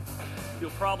You'll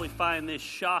probably find this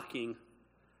shocking,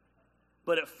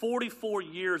 but at 44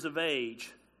 years of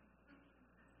age,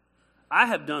 I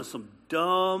have done some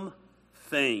dumb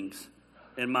things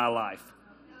in my life.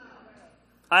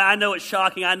 I know it's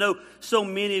shocking. I know so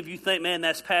many of you think, man,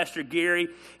 that's Pastor Gary.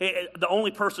 The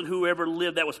only person who ever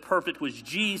lived that was perfect was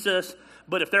Jesus.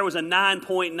 But if there was a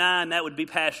 9.9, that would be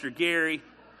Pastor Gary.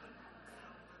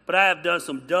 But I have done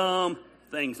some dumb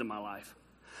things in my life.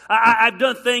 I've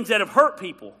done things that have hurt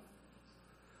people.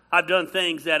 I've done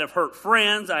things that have hurt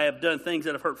friends. I have done things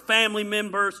that have hurt family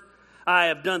members. I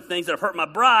have done things that have hurt my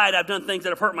bride. I've done things that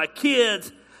have hurt my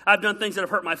kids. I've done things that have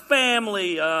hurt my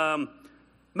family. I've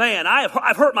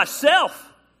hurt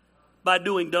myself by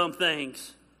doing dumb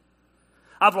things.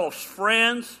 I've lost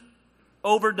friends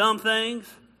over dumb things.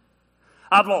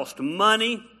 I've lost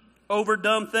money over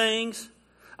dumb things.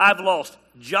 I've lost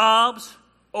jobs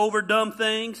over dumb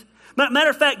things.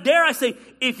 Matter of fact, dare I say,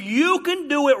 if you can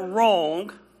do it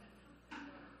wrong,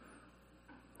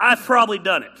 I've probably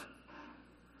done it.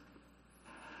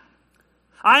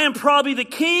 I am probably the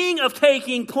king of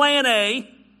taking plan A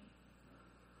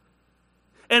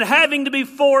and having to be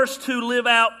forced to live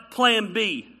out plan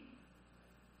B.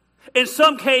 In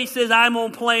some cases, I'm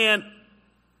on plan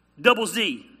double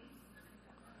Z.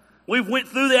 We've went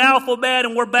through the alphabet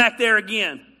and we're back there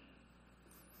again.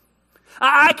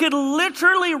 I could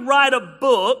literally write a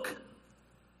book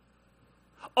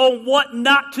on what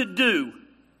not to do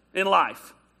in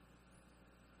life.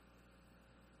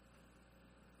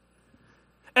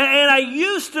 And I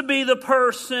used to be the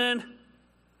person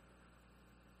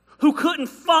who couldn't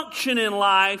function in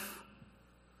life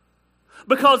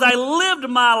because I lived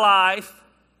my life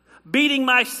beating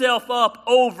myself up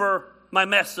over my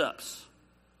mess-ups.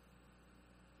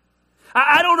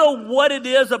 I don't know what it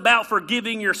is about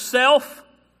forgiving yourself,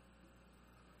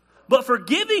 but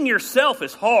forgiving yourself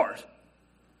is hard.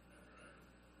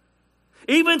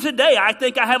 Even today, I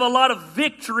think I have a lot of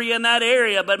victory in that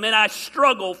area, but man, I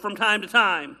struggle from time to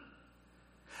time.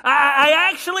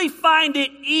 I actually find it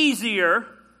easier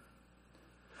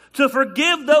to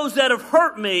forgive those that have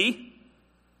hurt me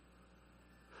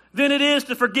than it is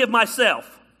to forgive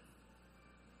myself.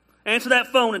 Answer that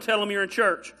phone and tell them you're in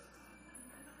church.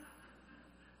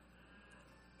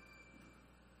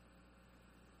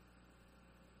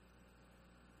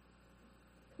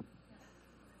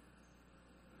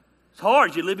 It's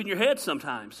hard. You live in your head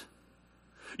sometimes.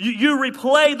 You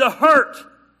replay the hurt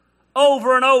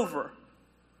over and over.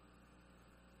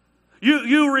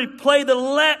 You replay the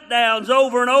letdowns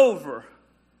over and over.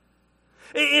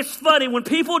 It's funny, when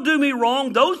people do me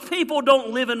wrong, those people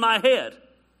don't live in my head.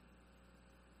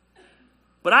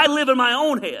 But I live in my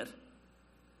own head.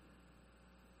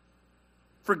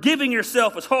 Forgiving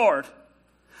yourself is hard.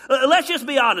 Let's just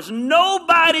be honest.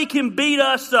 Nobody can beat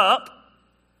us up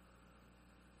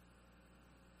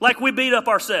like we beat up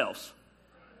ourselves.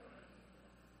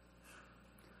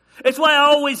 It's why I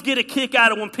always get a kick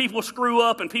out of when people screw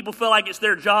up and people feel like it's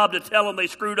their job to tell them they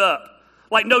screwed up.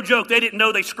 Like, no joke, they didn't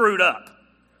know they screwed up.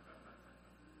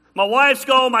 My wife's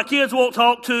gone, my kids won't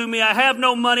talk to me, I have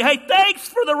no money. Hey, thanks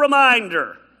for the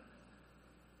reminder.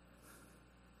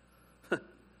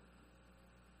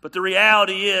 But the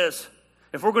reality is,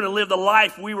 if we're going to live the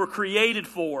life we were created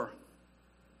for,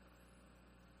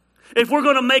 if we're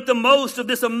going to make the most of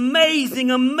this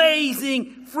amazing,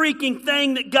 amazing freaking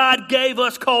thing that God gave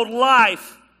us called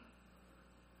life,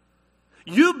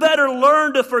 you better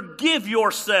learn to forgive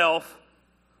yourself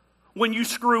when you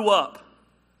screw up.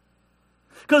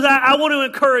 Because I want to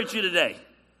encourage you today.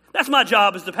 That's my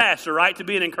job as the pastor, right? To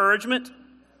be an encouragement.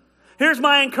 Here's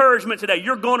my encouragement today.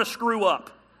 You're going to screw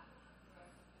up.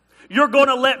 You're going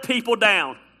to let people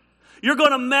down. You're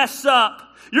going to mess up.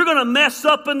 You're going to mess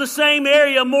up in the same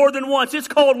area more than once. It's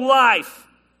called life.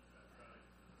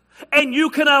 And you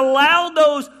can allow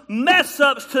those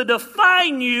mess-ups to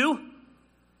define you,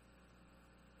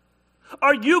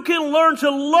 or you can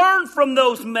learn from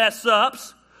those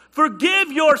mess-ups,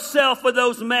 forgive yourself for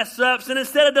those mess-ups, and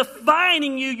instead of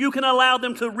defining you, you can allow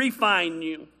them to refine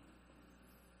you.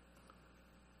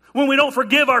 When we don't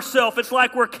forgive ourselves, it's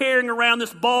like we're carrying around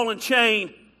this ball and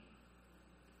chain.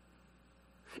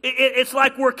 It's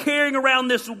like we're carrying around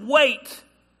this weight.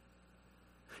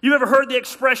 You ever heard the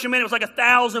expression, man, it was like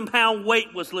 1,000-pound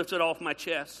weight was lifted off my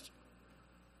chest.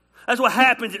 That's what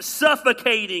happens. It's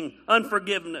suffocating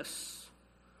unforgiveness.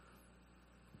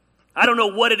 I don't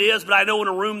know what it is, but I know in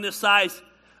a room this size,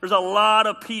 there's a lot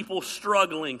of people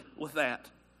struggling with that.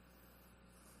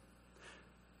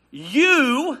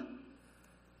 You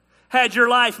had your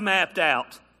life mapped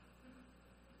out.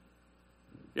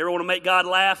 You ever want to make God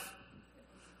laugh?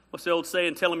 What's the old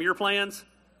saying? Tell him your plans.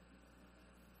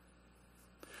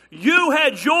 You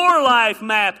had your life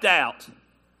mapped out.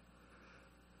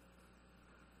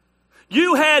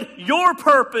 You had your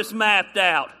purpose mapped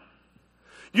out.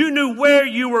 You knew where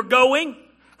you were going,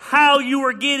 how you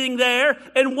were getting there,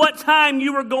 and what time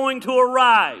you were going to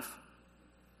arrive.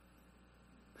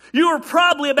 You were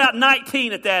probably about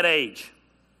 19 at that age.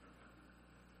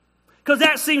 Because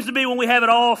that seems to be when we have it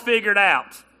all figured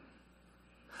out.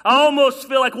 I almost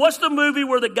feel like, what's the movie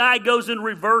where the guy goes in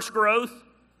reverse growth?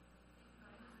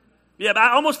 Yeah, but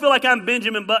I almost feel like I'm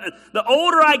Benjamin Button. The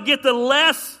older I get, the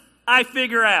less I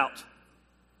figure out.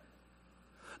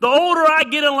 The older I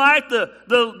get in life,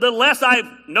 the less I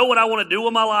know what I want to do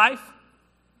with my life.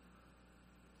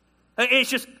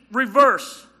 It's just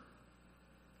reverse.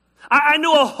 I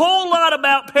knew a whole lot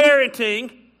about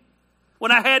parenting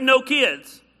when I had no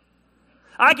kids.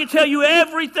 I could tell you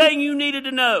everything you needed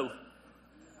to know.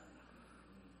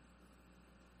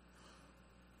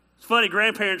 It's funny,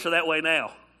 grandparents are that way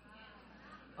now.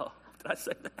 Oh, did I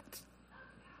say that?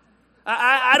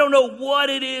 I don't know what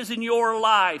it is in your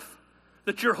life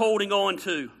that you're holding on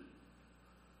to.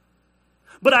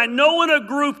 But I know in a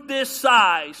group this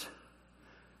size,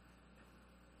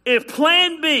 if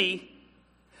plan B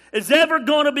is ever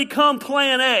going to become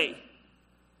plan A,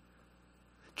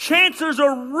 chances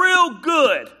are real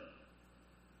good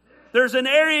there's an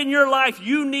area in your life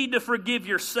you need to forgive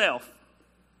yourself.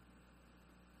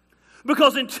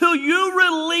 Because until you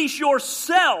release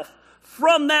yourself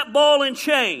from that ball and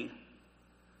chain,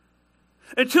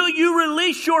 until you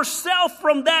release yourself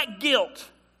from that guilt,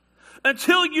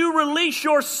 until you release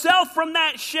yourself from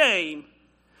that shame,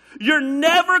 you're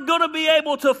never going to be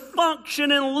able to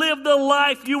function and live the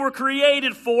life you were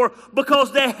created for,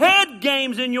 because the head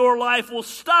games in your life will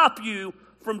stop you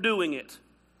from doing it.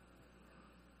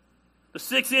 The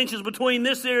 6 inches between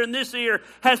this ear and this ear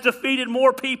has defeated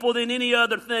more people than any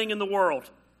other thing in the world.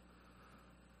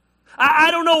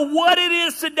 I don't know what it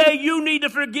is today you need to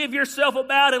forgive yourself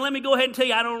about, and let me go ahead and tell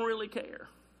you, I don't really care.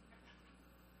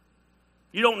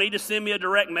 You don't need to send me a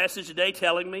direct message today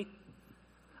telling me.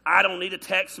 I don't need a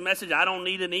text message. I don't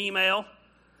need an email.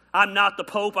 I'm not the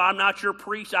Pope. I'm not your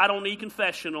priest. I don't need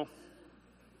confessional.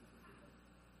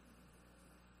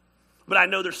 But I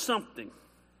know there's something.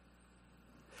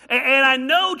 And I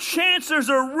know chances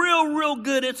are real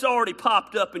good it's already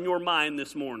popped up in your mind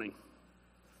this morning.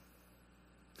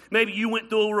 Maybe you went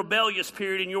through a rebellious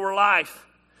period in your life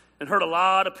and hurt a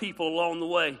lot of people along the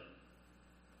way.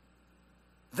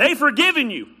 They've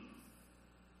forgiven you,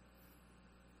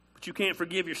 but you can't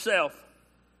forgive yourself.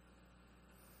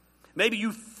 Maybe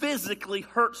you physically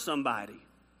hurt somebody.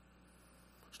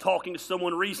 I was talking to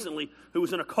someone recently who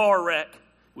was in a car wreck.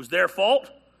 It was their fault.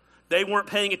 They weren't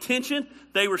paying attention.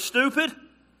 They were stupid.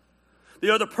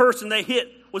 The other person they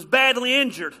hit was badly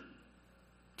injured.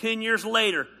 10 years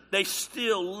later, they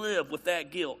still live with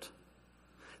that guilt.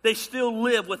 They still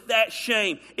live with that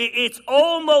shame. It's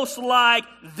almost like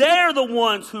they're the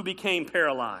ones who became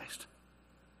paralyzed.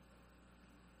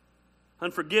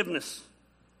 Unforgiveness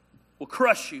will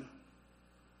crush you.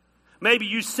 Maybe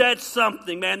you said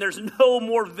something, man, there's no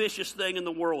more vicious thing in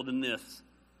the world than this.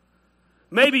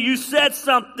 Maybe you said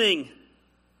something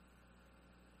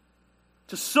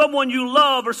to someone you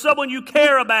love or someone you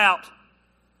care about,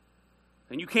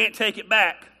 and you can't take it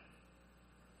back.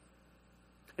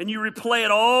 And you replay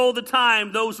it all the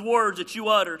time, those words that you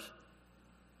uttered.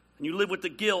 And you live with the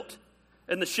guilt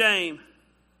and the shame.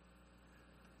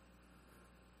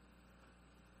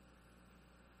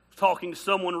 I was talking to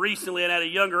someone recently, and at a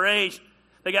younger age,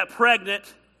 they got pregnant,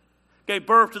 gave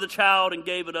birth to the child, and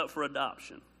gave it up for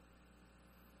adoption.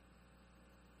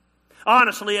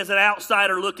 Honestly, as an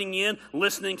outsider looking in,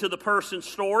 listening to the person's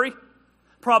story,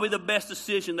 probably the best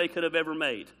decision they could have ever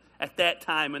made at that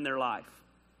time in their life.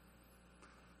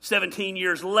 17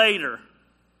 years later,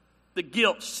 the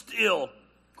guilt still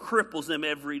cripples them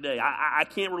every day. I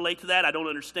can't relate to that. I don't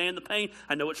understand the pain.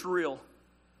 I know it's real.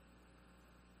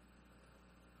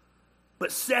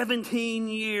 But 17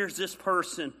 years, this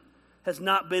person has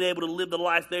not been able to live the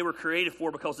life they were created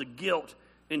for because of guilt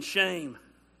and shame.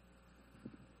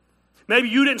 Maybe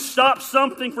you didn't stop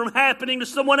something from happening to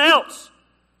someone else.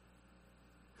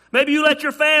 Maybe you let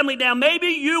your family down. Maybe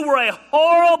you were a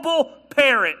horrible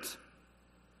parent.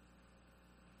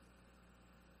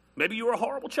 Maybe you were a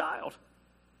horrible child.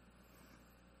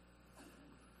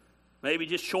 Maybe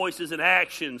just choices and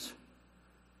actions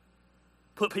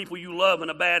put people you love in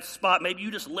a bad spot. Maybe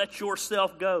you just let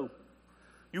yourself go.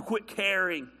 You quit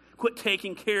caring, quit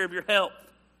taking care of your health.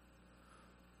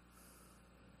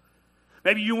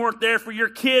 Maybe you weren't there for your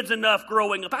kids enough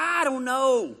growing up. I don't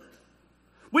know.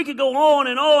 We could go on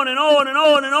and on and on and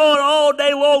on and on all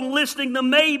day long listing the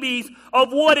maybes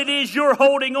of what it is you're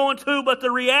holding on to, but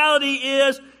the reality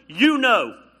is you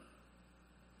know.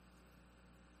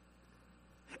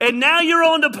 And now you're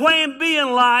on to plan B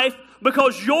in life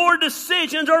because your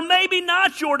decisions, or maybe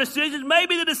not your decisions,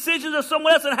 maybe the decisions of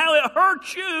someone else and how it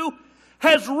hurts you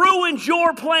has ruined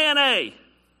your plan A.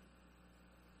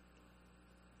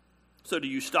 So do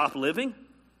you stop living?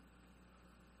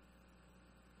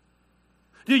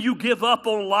 Do you give up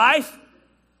on life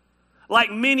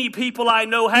like many people I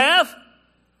know have?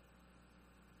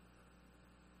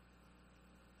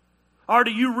 Or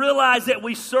do you realize that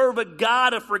we serve a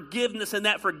God of forgiveness and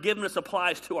that forgiveness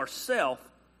applies to ourselves?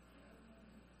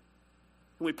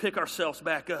 And we pick ourselves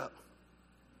back up.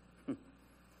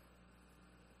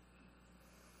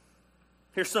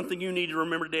 Here's something you need to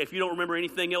remember today. If you don't remember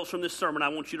anything else from this sermon, I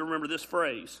want you to remember this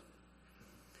phrase.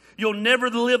 You'll never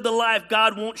live the life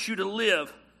God wants you to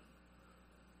live.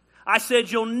 I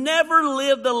said you'll never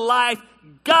live the life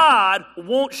God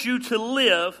wants you to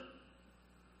live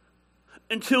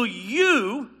until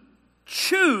you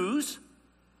choose,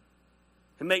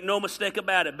 and make no mistake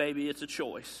about it, baby, it's a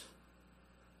choice,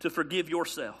 to forgive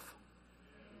yourself.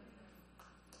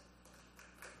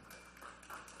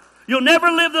 You'll never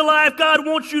live the life God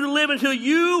wants you to live until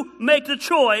you make the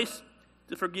choice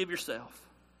to forgive yourself.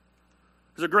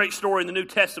 There's a great story in the New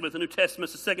Testament. The New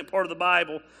Testament's the second part of the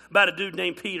Bible about a dude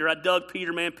named Peter. I dug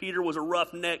Peter, man. Peter was a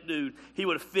roughneck dude. He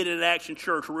would have fit in an action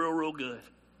church real good.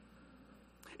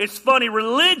 It's funny,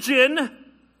 religion,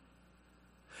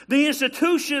 the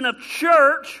institution of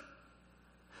church,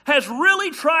 has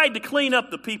really tried to clean up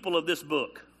the people of this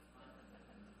book.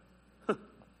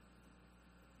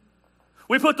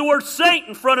 We put the word saint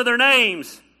in front of their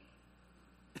names,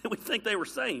 and we think they were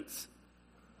saints.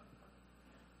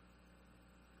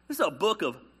 This is a book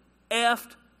of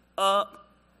effed up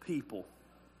people.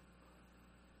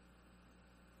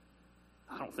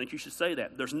 I don't think you should say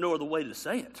that. There's no other way to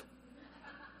say it.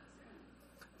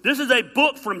 This is a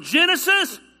book from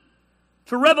Genesis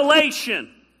to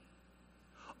Revelation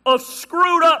of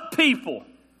screwed up people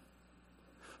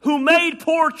who made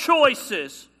poor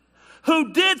choices,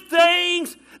 who did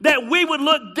things that we would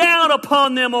look down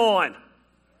upon them on.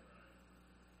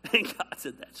 And God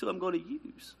said, that's who I'm going to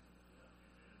use.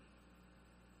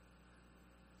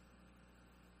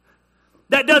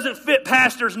 That doesn't fit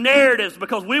pastors' narratives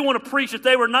because we want to preach that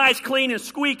they were nice, clean, and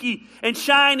squeaky and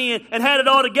shiny and had it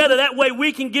all together. That way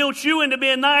we can guilt you into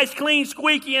being nice, clean,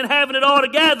 squeaky, and having it all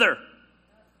together.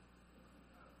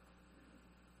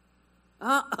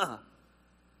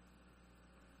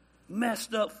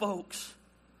 Messed up folks.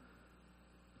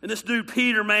 And this dude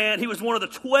Peter, man, he was one of the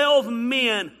 12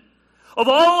 men. Of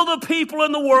all the people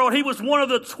in the world, he was one of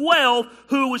the 12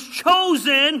 who was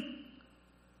chosen.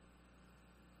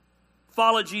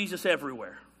 Follow Jesus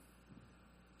everywhere.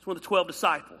 He's one of the 12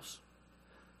 disciples.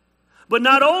 But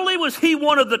not only was he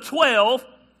one of the 12,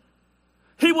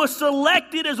 he was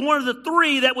selected as one of the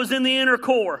 3 that was in the inner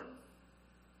core.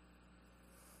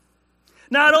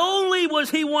 Not only was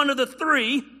he one of the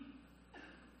 3,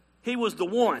 he was the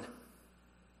one.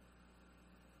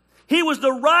 He was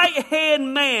the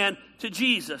right-hand man to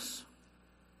Jesus.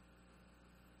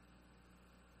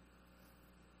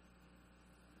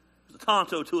 He was the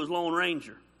Tonto to his Lone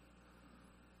Ranger.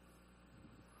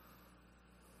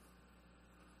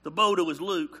 The Boda was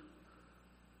Luke,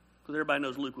 because everybody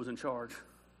knows Luke was in charge.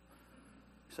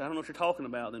 He said, I don't know what you're talking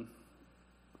about, then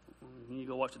you need to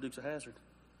go watch the Dukes of Hazzard.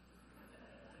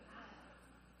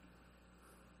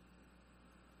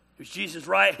 He was Jesus'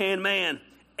 right-hand man.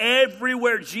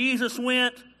 Everywhere Jesus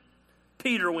went,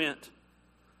 Peter went.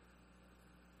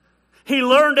 He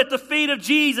learned at the feet of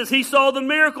Jesus. He saw the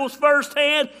miracles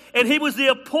firsthand, and he was the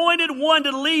appointed one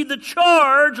to lead the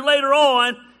charge later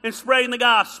on in spreading the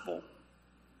gospel.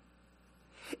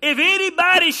 If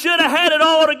anybody should have had it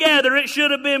all together, it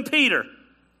should have been Peter.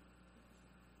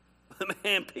 But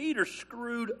man, Peter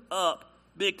screwed up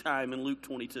big time in Luke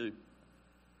 22.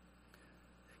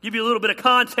 Give you a little bit of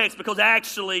context because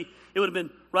actually it would have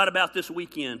been right about this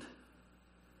weekend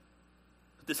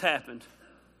that this happened.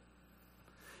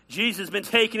 Jesus has been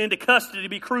taken into custody to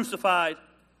be crucified.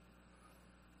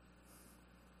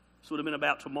 This would have been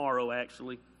about tomorrow,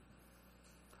 actually.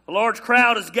 A large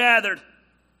crowd is gathered.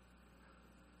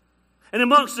 And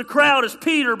amongst the crowd is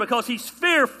Peter because he's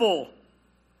fearful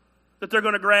that they're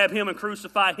going to grab him and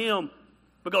crucify him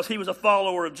because he was a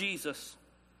follower of Jesus.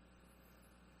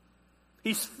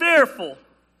 He's fearful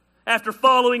after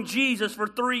following Jesus for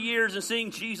 3 years and seeing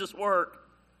Jesus work.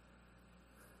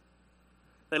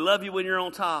 They love you when you're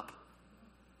on top.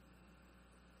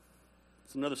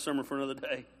 It's another sermon for another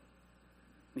day.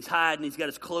 He's hiding. He's got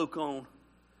his cloak on.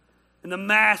 And the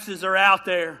masses are out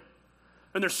there.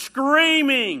 And they're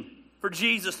screaming for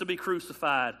Jesus to be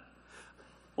crucified.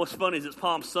 What's funny is it's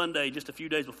Palm Sunday, just a few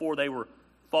days before they were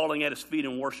falling at his feet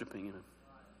and worshiping him.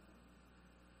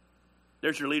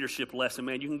 There's your leadership lesson,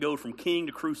 man. You can go from king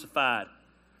to crucified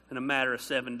in a matter of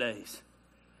 7 days.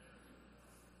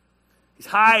 He's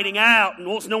hiding out and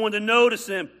wants no one to notice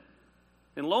him.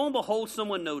 And lo and behold,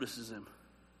 someone notices him.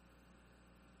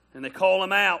 And they call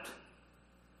him out.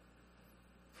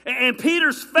 And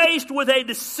Peter's faced with a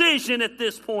decision at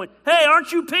this point. Hey,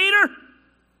 aren't you Peter?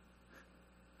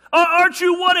 Aren't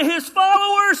you one of his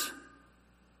followers?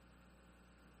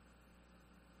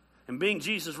 And being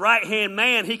Jesus' right-hand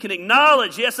man, he can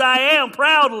acknowledge, yes, I am,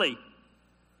 proudly.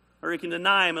 Or he can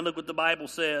deny him, and look what the Bible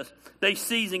says. They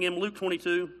seizing him, Luke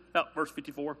 22, verse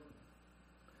 54.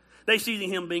 They seizing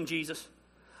him, being Jesus,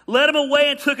 led him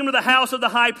away and took him to the house of the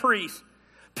high priest.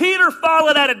 Peter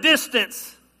followed at a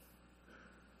distance.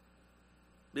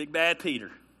 Big bad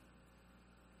Peter.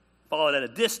 Followed at a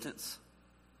distance.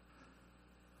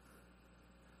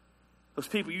 Those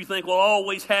people you think will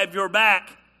always have your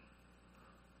back.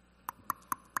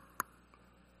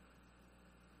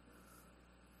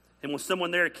 And when someone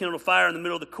there kindled a fire in the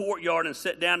middle of the courtyard and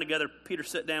sat down together, Peter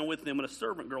sat down with them, and a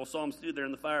servant girl saw him stood there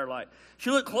in the firelight. She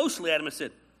looked closely at him and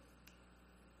said,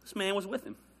 this man was with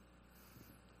him.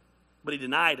 But he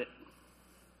denied it.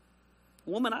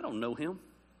 Woman, I don't know him.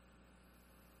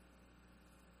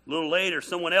 A little later,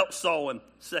 someone else saw him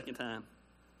second time.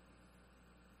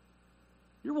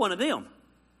 You're one of them.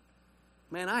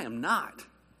 Man, I am not,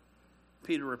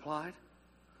 Peter replied.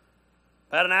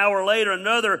 About an hour later,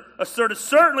 another asserted,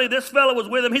 certainly this fellow was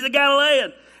with him. He's a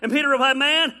Galilean. And Peter replied,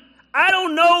 man, I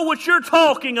don't know what you're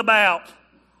talking about.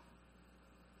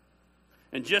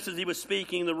 And just as he was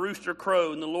speaking, the rooster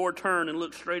crowed, and the Lord turned and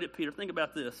looked straight at Peter. Think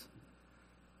about this.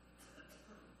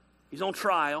 He's on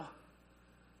trial.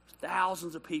 There's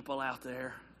thousands of people out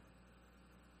there.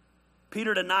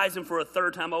 Peter denies him for a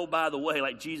third time, oh, by the way,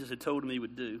 like Jesus had told him he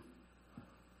would do.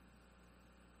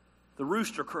 The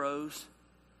rooster crows,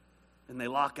 and they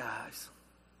lock eyes.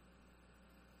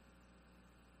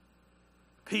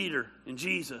 Peter and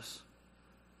Jesus.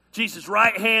 Jesus'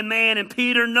 right-hand man and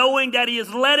Peter, knowing that he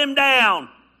has let him down.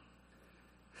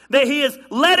 That he has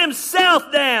let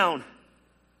himself down.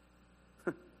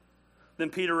 Then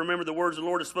Peter remembered the words the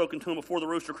Lord had spoken to him before the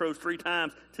rooster crows 3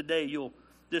 times. Today you'll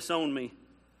disown me.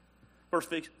 Verse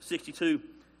 62.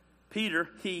 Peter,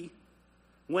 he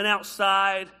went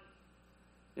outside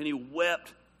and he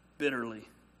wept bitterly.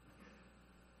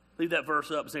 Leave that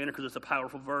verse up, Xander, because it's a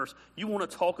powerful verse. You want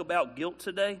to talk about guilt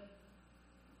today?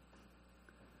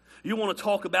 You want to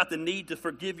talk about the need to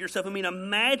forgive yourself? I mean,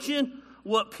 imagine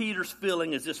what Peter's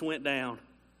feeling as this went down.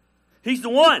 He's the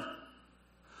one.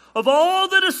 Of all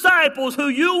the disciples who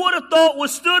you would have thought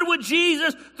was stood with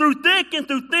Jesus through thick and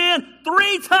through thin,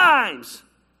 3 times,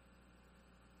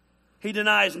 he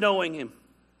denies knowing him.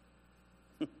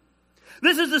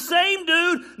 This is the same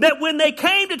dude that when they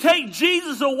came to take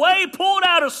Jesus away, pulled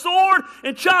out a sword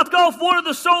and chopped off one of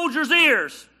the soldiers'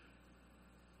 ears.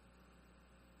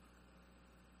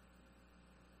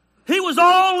 He was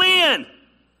all in.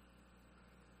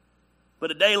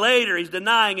 But a day later, he's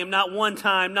denying him not 1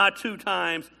 time, not 2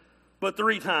 times, but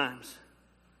 3 times.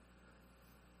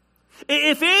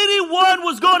 If anyone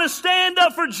was going to stand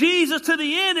up for Jesus to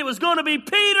the end, it was going to be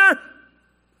Peter.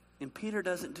 And Peter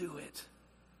doesn't do it.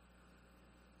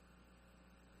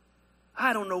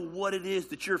 I don't know what it is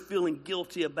that you're feeling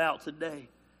guilty about today.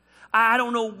 I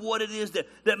don't know what it is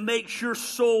that makes your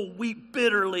soul weep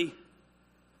bitterly.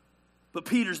 But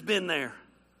Peter's been there.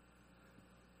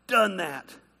 Done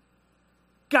that.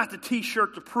 Got the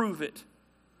t-shirt to prove it.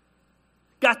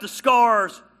 Got the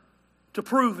scars to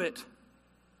prove it.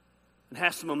 And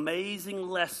has some amazing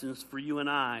lessons for you and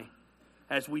I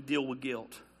as we deal with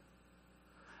guilt.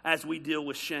 As we deal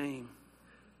with shame.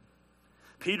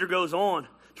 Peter goes on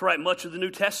to write much of the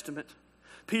New Testament.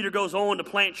 Peter goes on to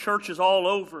plant churches all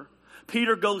over.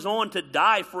 Peter goes on to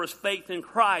die for his faith in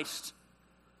Christ.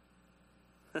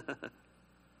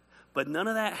 But none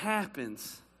of that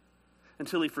happens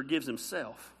until he forgives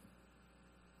himself.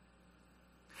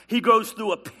 He goes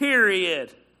through a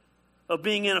period of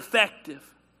being ineffective.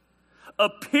 A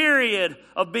period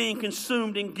of being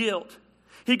consumed in guilt.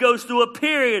 He goes through a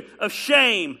period of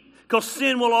shame, because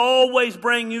sin will always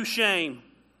bring you shame.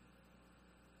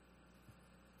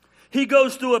 He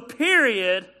goes through a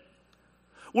period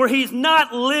where he's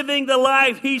not living the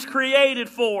life he's created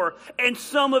for. And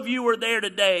some of you are there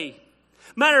today.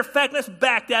 Matter of fact, let's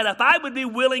back that up. I would be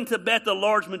willing to bet the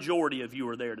large majority of you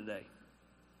are there today.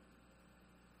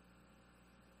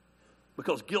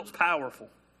 because guilt's powerful.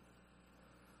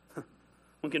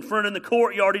 When confronted in the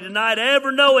courtyard, he denied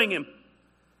ever knowing him.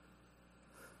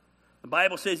 The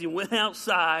Bible says he went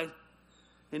outside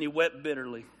and he wept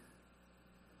bitterly.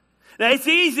 Now, it's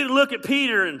easy to look at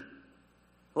Peter and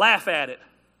laugh at it.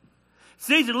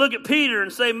 It's easy to look at Peter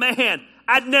and say, man,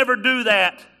 I'd never do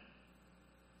that.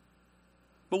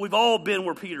 But we've all been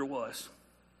where Peter was.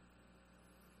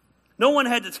 No one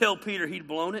had to tell Peter he'd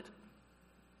blown it.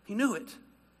 He knew it.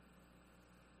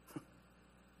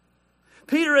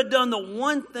 Peter had done the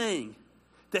one thing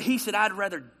that he said, I'd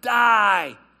rather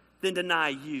die than deny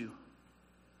you.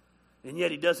 And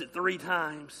yet he does it 3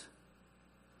 times.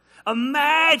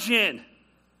 Imagine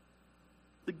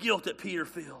the guilt that Peter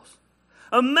feels.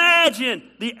 Imagine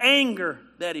the anger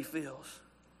that he feels.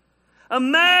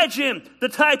 Imagine the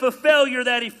type of failure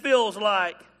that he feels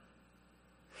like.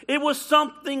 It was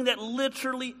something that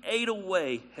literally ate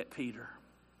away at Peter.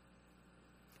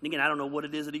 And again, I don't know what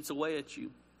it is that eats away at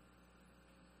you.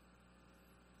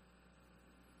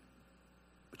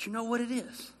 But you know what it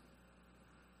is.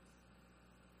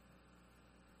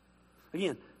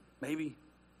 Again, maybe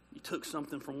you took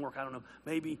something from work. I don't know.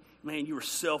 Maybe, man, you were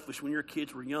selfish when your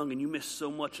kids were young and you missed so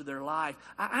much of their life.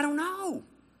 I don't know.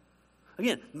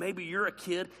 Again, maybe you're a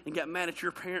kid and got mad at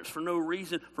your parents for no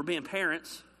reason for being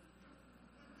parents.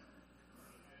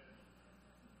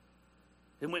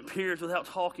 And went periods without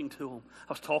talking to them.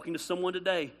 I was talking to someone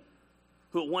today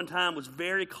who at one time was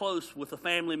very close with a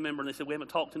family member, and they said, we haven't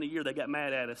talked in a year. They got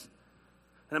mad at us.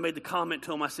 And I made the comment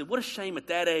to them. I said, what a shame at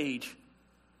that age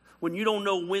when you don't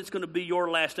know when it's going to be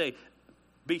your last day.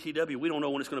 BTW, we don't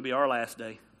know when it's going to be our last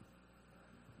day.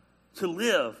 To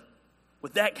live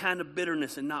with that kind of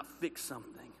bitterness and not fix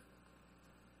something.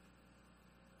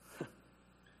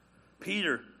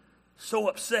 Peter, so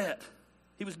upset.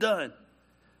 He was done.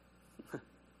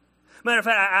 Matter of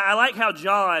fact, I like how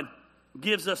John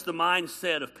gives us the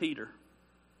mindset of Peter.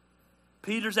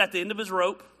 Peter's at the end of his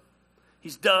rope.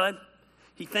 He's done.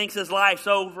 He thinks his life's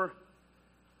over.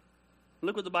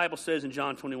 Look what the Bible says in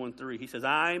John 21:3. He says,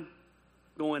 I'm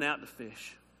going out to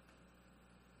fish.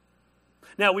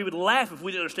 Now, we would laugh if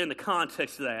we didn't understand the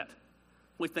context of that.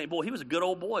 We think, boy, he was a good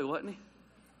old boy, wasn't he?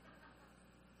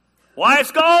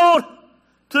 Wife's gone.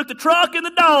 Took the truck and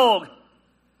the dog.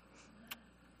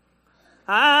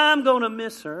 I'm going to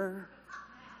miss her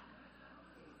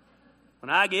when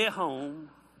I get home.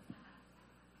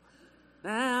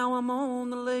 Now I'm on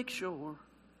the lake shore.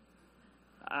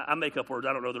 I make up words.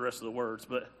 I don't know the rest of the words,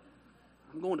 but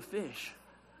I'm going to fish.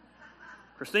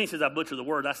 Christine says I butcher the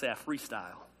words. I say I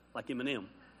freestyle, like Eminem.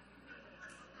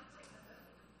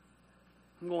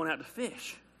 I'm going out to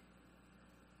fish.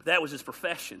 But that was his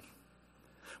profession.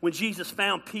 When Jesus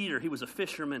found Peter, he was a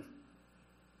fisherman.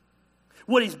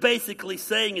 What he's basically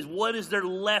saying is, what is there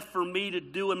left for me to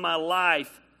do in my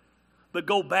life but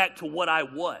go back to what I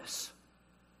was?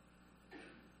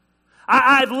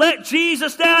 I've let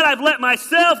Jesus down. I've let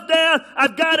myself down.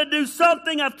 I've got to do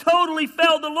something. I've totally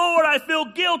failed the Lord. I feel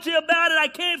guilty about it. I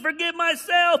can't forgive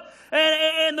myself.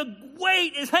 And the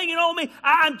weight is hanging on me.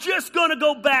 I'm just going to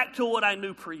go back to what I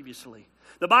knew previously.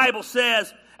 The Bible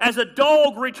says, as a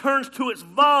dog returns to its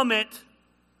vomit,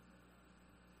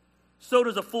 so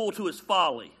does a fool to his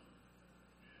folly.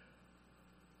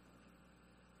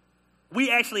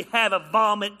 We actually have a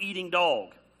vomit-eating dog.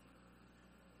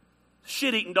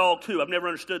 Shit-eating dog, too. I've never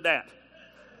understood that.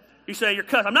 You say, you're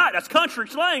cussing. I'm not. That's country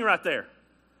slang right there.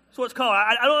 That's what it's called.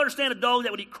 I don't understand a dog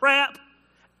that would eat crap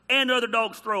and other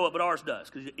dogs throw up, but ours does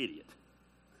because he's an idiot.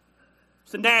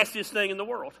 It's the nastiest thing in the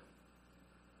world.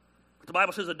 But the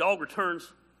Bible says a dog returns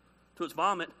to its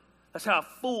vomit. That's how a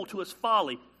fool to his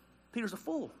folly. Peter's a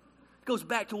fool. He goes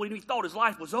back to when he thought his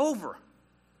life was over.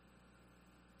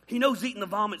 He knows eating the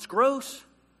vomit's gross.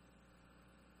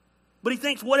 But he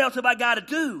thinks, what else have I got to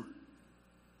do?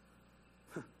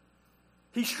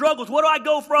 He struggles. What do I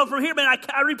go from here? Man, I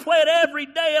replay it every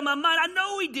day in my mind. I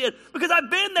know he did because I've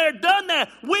been there, done that.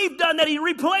 We've done that. He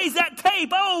replays that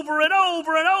tape over and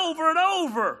over and over and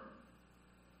over.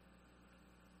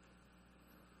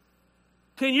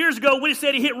 10 years ago, we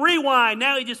said he hit rewind.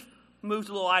 Now he just moves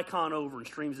the little icon over and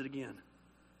streams it again.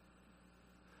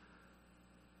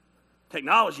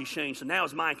 Technology's changed, so now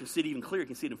his mind can see it even clearer. He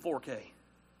can see it in 4K. He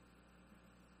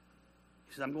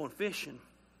says, I'm going fishing.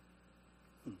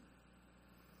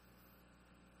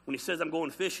 When he says, I'm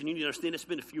going fishing, you need to understand it's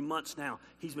been a few months now.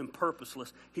 He's been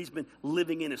purposeless. He's been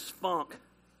living in his funk.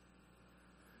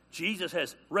 Jesus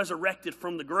has resurrected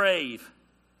from the grave.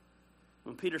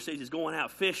 When Peter says he's going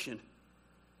out fishing,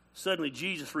 suddenly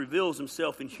Jesus reveals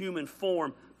himself in human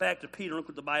form back to Peter. Look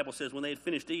what the Bible says. When they had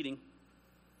finished eating,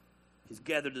 he's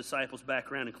gathered the disciples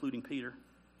back around, including Peter.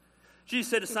 Jesus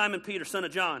said to Simon Peter, son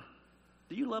of John,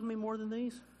 do you love me more than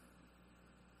these?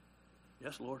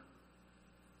 Yes, Lord.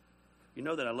 You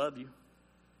know that I love you.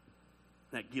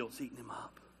 That guilt's eating him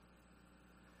up.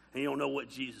 And he don't know what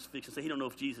Jesus is fixing to say. He don't know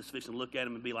if Jesus is fixing to look at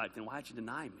him and be like, then why'd you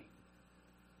deny me?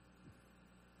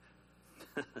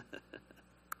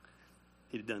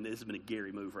 He'd have done this. This has been a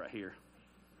Gary move right here.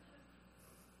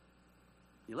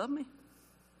 You love me?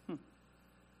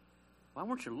 Why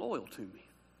weren't you loyal to me?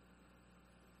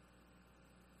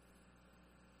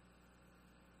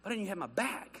 Why didn't you have my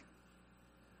back?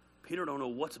 Peter don't know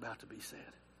what's about to be said.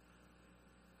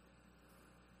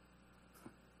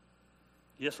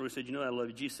 Yes, Lord, he said, you know I love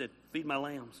you. Jesus said, feed my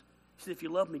lambs. He said, if you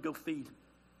love me, go feed.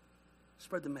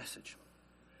 Spread the message.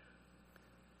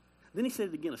 Then he said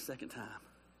it again a second time.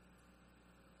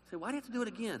 He said, why do you have to do it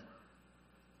again?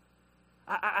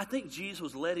 I think Jesus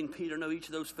was letting Peter know each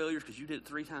of those failures because you did it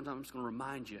 3 times. I'm just going to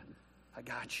remind you, I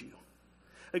got you.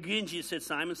 Again, Jesus said,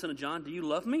 Simon, son of John, do you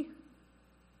love me?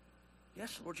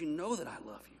 Yes, Lord, you know that I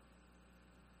love you.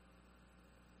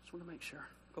 Just want to make sure.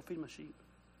 Go feed my sheep.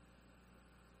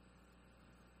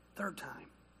 3rd time.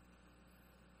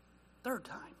 3rd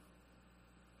time.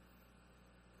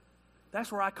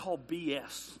 That's where I call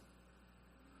BS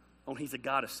on he's a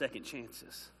God of second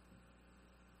chances.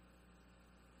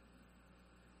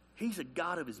 He's a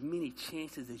God of as many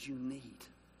chances as you need.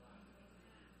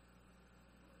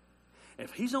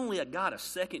 If he's only a God of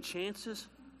second chances,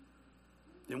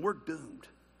 then we're doomed.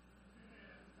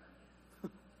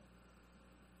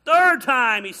 3rd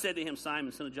time he said to him,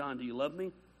 Simon, son of John, do you love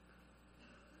me?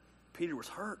 Peter was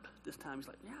hurt. This time he's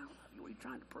like, yeah, what are you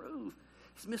trying to prove?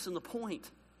 He's missing the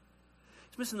point.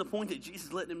 He's missing the point that Jesus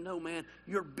is letting him know, man,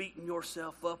 you're beating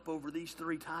yourself up over these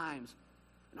 3 times,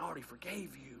 and I already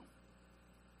forgave you.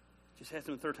 Just asked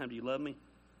him the 3rd time, do you love me?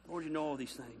 Lord, you know all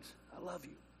these things. I love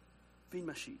you. Feed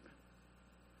my sheep.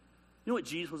 You know what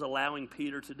Jesus was allowing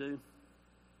Peter to do?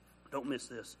 Don't miss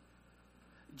this.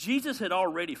 Jesus had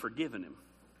already forgiven him.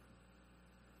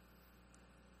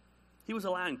 He was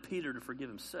allowing Peter to forgive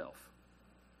himself.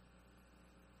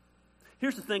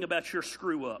 Here's the thing about your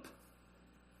screw up.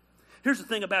 Here's the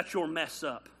thing about your mess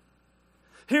up.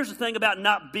 Here's the thing about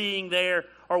not being there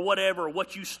or whatever, or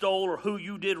what you stole or who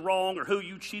you did wrong or who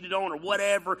you cheated on or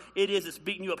whatever it is that's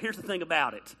beating you up. Here's the thing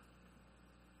about it.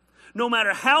 No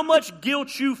matter how much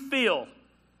guilt you feel,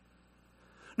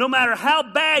 no matter how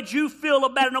bad you feel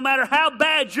about it, no matter how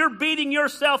bad you're beating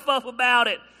yourself up about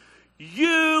it,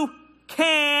 you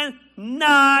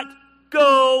cannot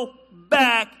go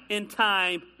back in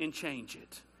time and change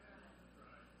it.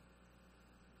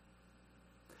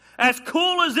 As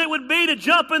cool as it would be to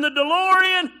jump in the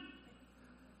DeLorean,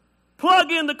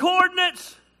 plug in the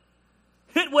coordinates,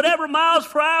 hit whatever miles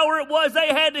per hour it was they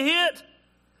had to hit,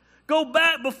 go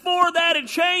back before that and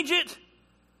change it,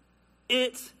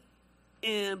 it's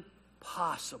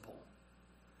impossible.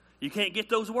 You can't get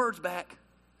those words back.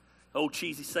 Old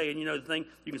cheesy saying, you know the thing,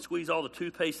 you can squeeze all the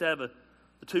toothpaste out of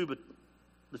the tube.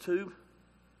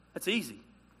 That's easy.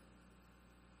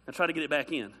 Now try to get it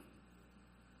back in.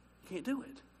 You can't do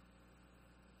it.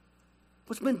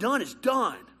 What's been done is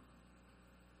done.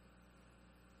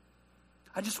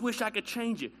 I just wish I could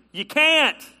change it. You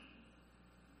can't.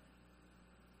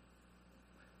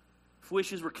 If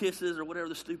wishes were kisses or whatever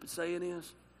the stupid saying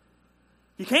is,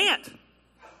 you can't.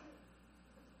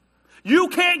 You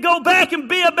can't go back and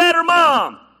be a better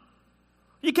mom.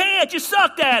 You can't. You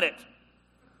sucked at it.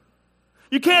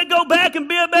 You can't go back and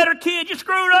be a better kid. You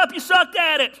screwed up. You sucked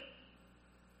at it.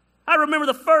 I remember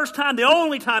the first time, the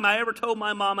only time I ever told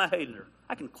my mom I hated her.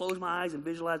 I can close my eyes and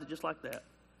visualize it just like that.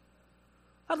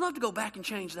 I'd love to go back and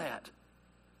change that.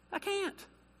 I can't.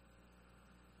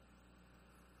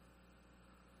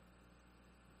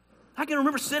 I can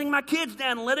remember sitting my kids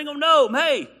down and letting them know,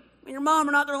 hey, me and your mom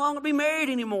are not no longer be married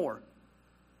anymore.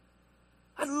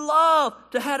 I'd love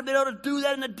to have been able to do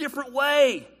that in a different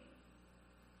way.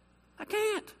 I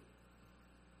can't.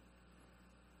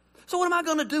 So what am I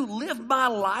going to do? Live my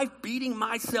life beating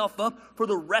myself up for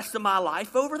the rest of my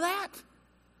life over that?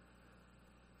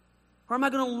 Or am I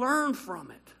going to learn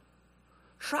from it?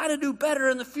 Try to do better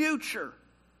in the future.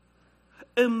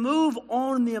 And move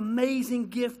on the amazing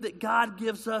gift that God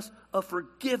gives us of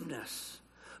forgiveness.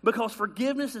 Because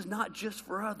forgiveness is not just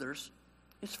for others,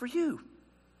 it's for you.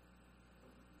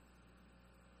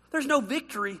 There's no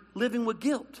victory living with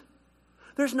guilt.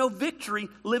 There's no victory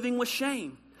living with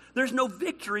shame. There's no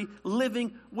victory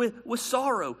living with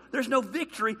sorrow. There's no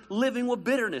victory living with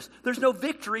bitterness. There's no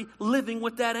victory living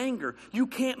with that anger. You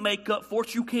can't make up for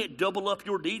it. You can't double up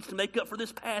your deeds to make up for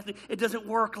this past. It doesn't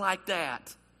work like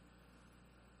that.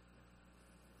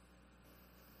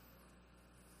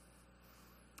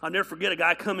 I'll never forget a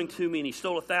guy coming to me and he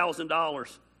stole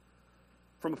 $1,000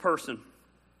 from a person.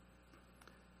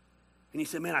 And he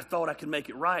said, man, I thought I could make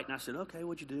it right. And I said, okay,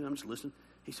 what'd you do? I'm just listening.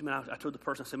 He said, man, I told the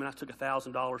person, I said, man, I took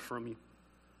 $1,000 from you.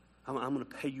 I'm going to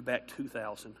pay you back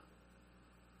 $2,000.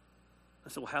 I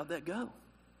said, well, how'd that go?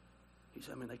 He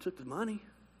said, I mean, they took the money,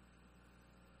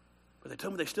 but they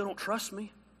told me they still don't trust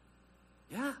me.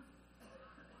 Yeah.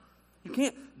 You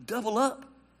can't double up.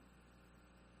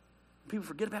 People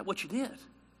forget about what you did.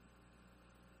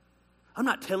 I'm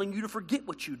not telling you to forget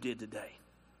what you did today.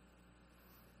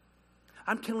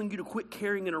 I'm telling you to quit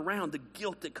carrying it around, the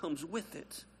guilt that comes with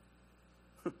it.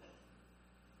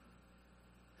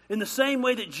 In the same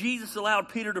way that Jesus allowed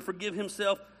Peter to forgive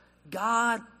himself,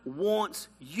 God wants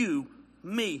you,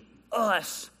 me,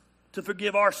 us, to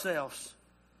forgive ourselves.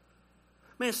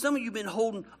 Man, some of you have been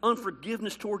holding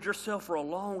unforgiveness towards yourself for a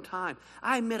long time.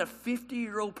 I met a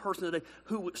 50-year-old person today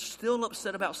who was still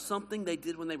upset about something they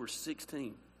did when they were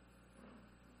 16.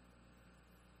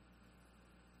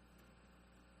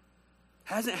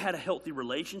 Hasn't had a healthy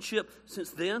relationship since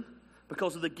then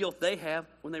because of the guilt they have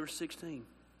when they were 16.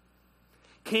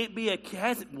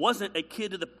 Wasn't a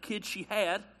kid to the kid she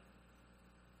had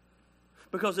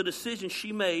because of the decision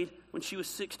she made when she was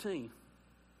 16.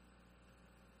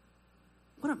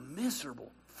 What a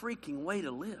miserable freaking way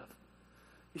to live.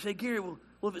 You say, Gary, well,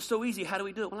 if it's so easy, how do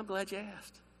we do it? Well, I'm glad you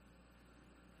asked.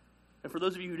 And for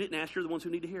those of you who didn't ask, you're the ones who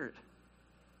need to hear it.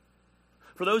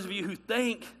 For those of you who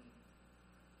think,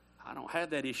 I don't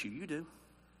have that issue, you do.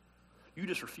 You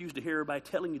just refuse to hear everybody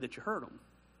telling you that you hurt them.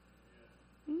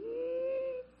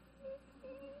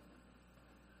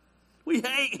 We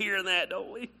hate hearing that,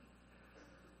 don't we?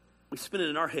 We spin it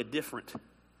in our head different.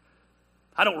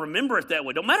 I don't remember it that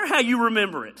way. Don't matter how you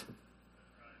remember it.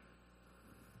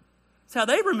 It's how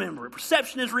they remember it.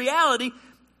 Perception is reality.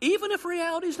 Even if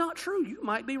reality is not true, you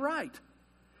might be right.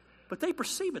 But they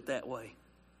perceive it that way.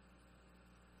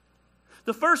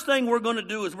 The first thing we're going to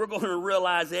do is we're going to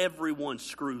realize everyone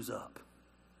screws up.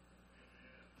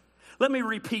 Let me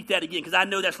repeat that again because I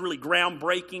know that's really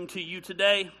groundbreaking to you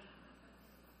today.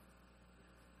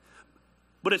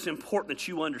 But it's important that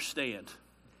you understand.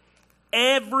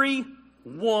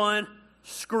 Everyone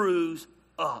screws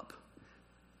up.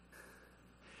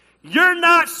 You're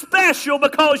not special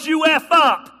because you F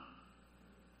up.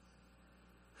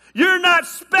 You're not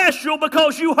special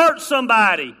because you hurt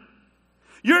somebody.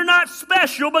 You're not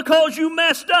special because you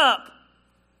messed up.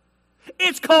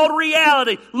 It's called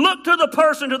reality. Look to the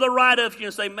person to the right of you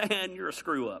and say, man, you're a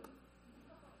screw up.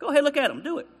 Go ahead, look at them.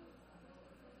 Do it.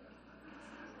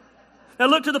 Now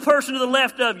look to the person to the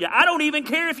left of you. I don't even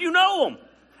care if you know them.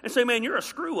 And say, man, you're a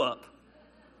screw up.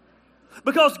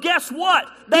 Because guess what?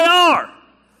 They are.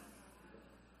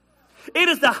 It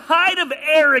is the height of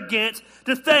arrogance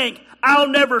to think, I'll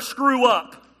never screw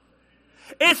up.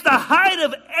 It's the height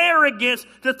of arrogance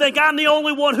to think I'm the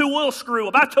only one who will screw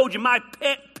up. I told you my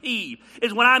pet peeve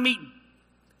is when I meet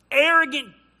arrogant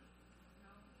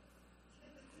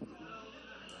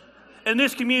in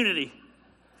this community.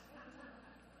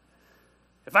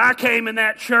 If I came in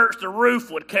that church, the roof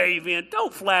would cave in.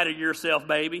 Don't flatter yourself,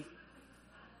 baby.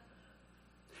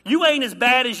 You ain't as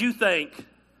bad as you think.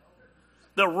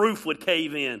 The roof would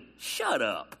cave in. Shut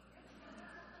up.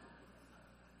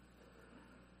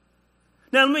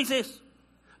 Now, let me say this.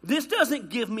 This doesn't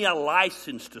give me a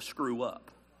license to screw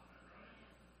up.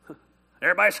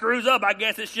 Everybody screws up. I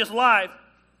guess it's just life.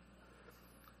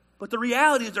 But the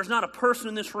reality is there's not a person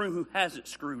in this room who hasn't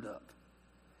screwed up.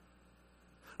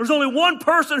 There's only one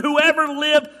person who ever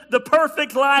lived the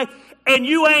perfect life, and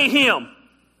you ain't him.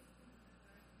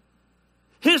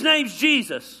 His name's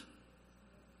Jesus.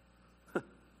 The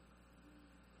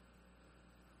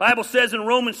Bible says in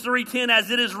Romans 3:10, as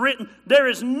it is written, there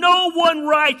is no one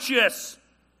righteous.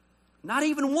 Not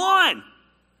even one.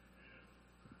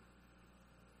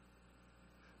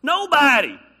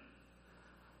 Nobody.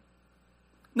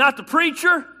 Not the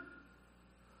preacher.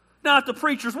 Not the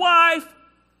preacher's wife.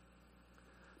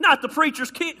 Not the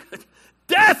preacher's kid.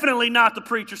 Definitely not the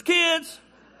preacher's kids.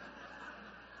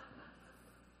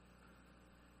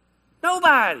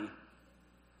 Nobody.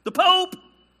 The Pope.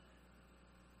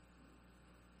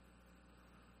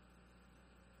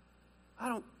 I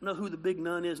don't know who the big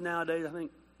nun is nowadays. I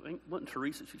think wasn't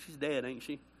Teresa. She's dead, ain't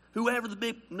she? Whoever the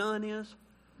big nun is.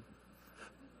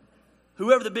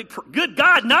 Whoever the big, good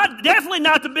God, definitely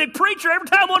not the big preacher. Every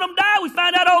time one of them die, we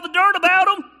find out all the dirt about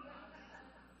them.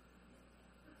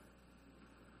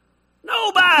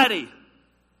 Nobody.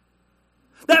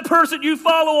 That person you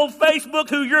follow on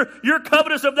Facebook who you're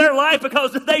covetous of their life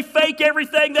because they fake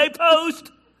everything they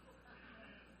post.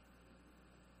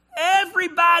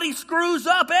 Everybody screws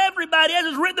up. Everybody. As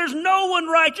it's written, there's no one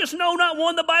righteous, no, not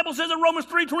one. The Bible says in Romans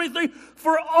 3:23,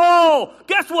 for all.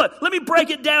 Guess what? Let me break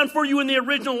it down for you in the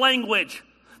original language.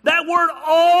 That word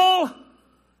all,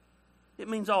 it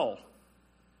means all.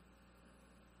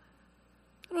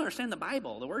 I don't understand the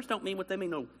Bible. The words don't mean what they mean.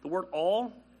 No, the word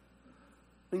all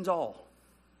means all.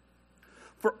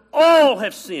 For all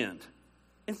have sinned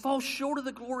and fall short of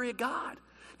the glory of God.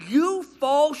 You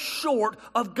fall short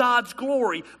of God's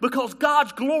glory because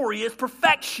God's glory is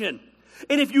perfection.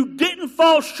 And if you didn't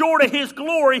fall short of His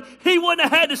glory, He wouldn't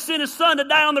have had to send His Son to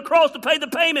die on the cross to pay the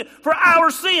payment for our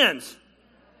sins.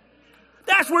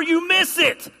 That's where you miss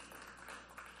it.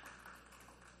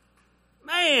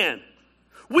 Man,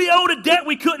 we owed a debt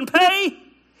we couldn't pay.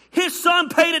 His Son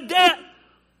paid a debt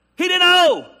He didn't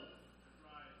owe.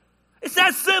 It's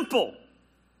that simple.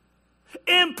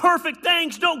 Imperfect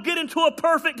things don't get into a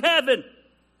perfect heaven.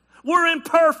 We're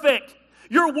imperfect.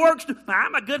 Your works,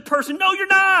 I'm a good person. No, you're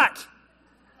not.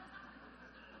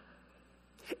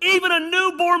 Even a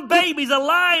newborn baby's a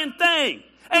lying thing.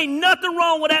 Ain't nothing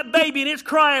wrong with that baby and it's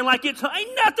crying like ain't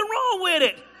nothing wrong with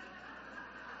it.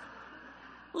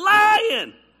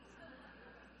 Lying.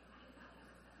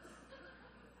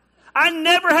 I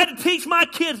never had to teach my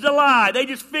kids to lie. They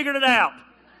just figured it out.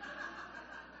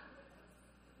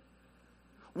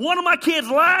 One of my kids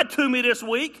lied to me this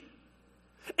week,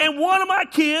 and one of my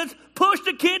kids pushed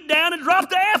a kid down and dropped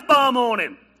the F-bomb on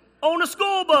him on the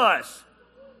school bus.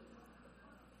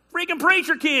 Freaking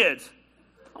preacher kids.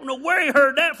 I don't know where he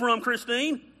heard that from,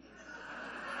 Christine.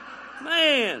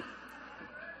 Man.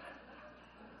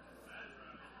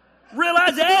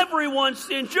 Realize everyone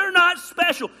sins. You're not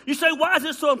special. You say, why is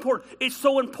this so important? It's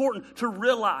so important to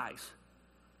realize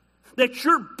that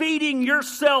you're beating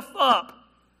yourself up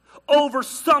over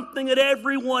something that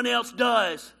everyone else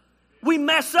does. We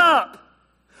mess up.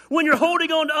 When you're holding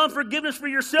on to unforgiveness for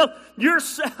yourself,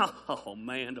 oh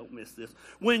man, don't miss this.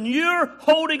 When you're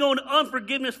holding on to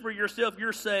unforgiveness for yourself,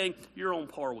 you're saying you're on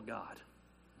par with God.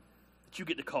 That you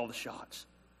get to call the shots.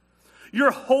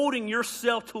 You're holding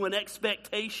yourself to an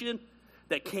expectation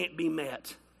that can't be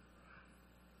met.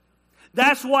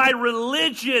 That's why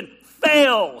religion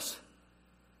fails.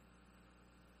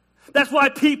 That's why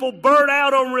people burn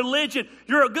out on religion.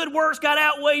 Your good works got to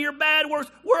outweigh your bad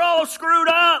works. We're all screwed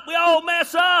up. We all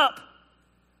mess up.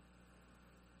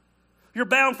 You're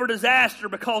bound for disaster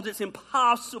because it's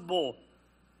impossible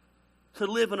to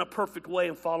live in a perfect way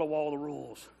and follow all the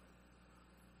rules.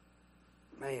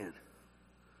 Man.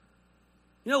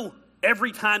 You know,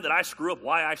 every time that I screw up,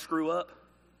 why I screw up?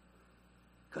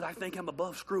 Because I think I'm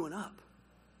above screwing up.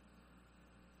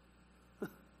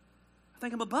 I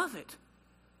think I'm above it.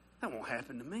 That won't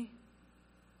happen to me.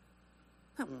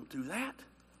 That won't do that.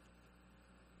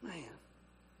 Man.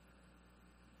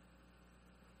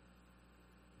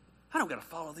 I don't got to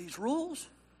follow these rules.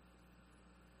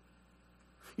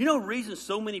 You know the reason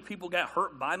so many people got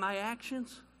hurt by my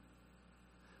actions?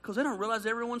 Because they don't realize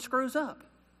everyone screws up.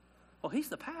 Well, he's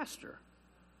the pastor.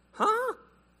 Huh?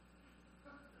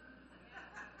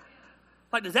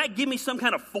 Like, does that give me some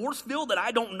kind of force field that I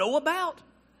don't know about?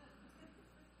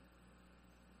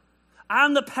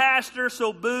 I'm the pastor,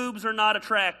 so boobs are not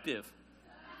attractive.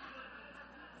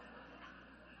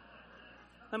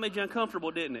 That made you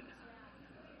uncomfortable, didn't it?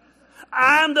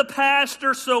 I'm the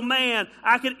pastor, so man,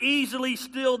 I could easily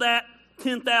steal that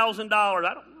 $10,000.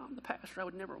 I'm the pastor, I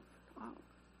would never.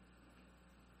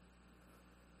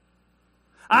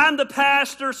 I'm the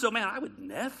pastor, so man, I would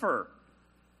never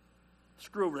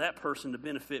screw over that person to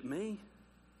benefit me.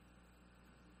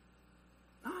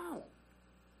 No.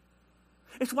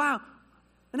 It's why,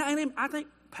 and I think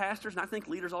pastors and I think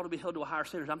leaders ought to be held to a higher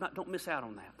standard. Don't miss out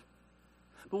on that.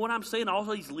 But what I'm saying, all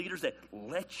these leaders that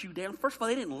let you down, first of all,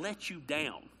 they didn't let you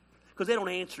down because they don't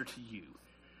answer to you.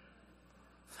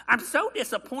 I'm so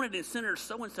disappointed in Senator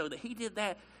so-and-so that he did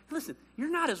that. Listen,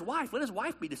 you're not his wife. Let his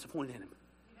wife be disappointed in him.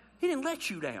 He didn't let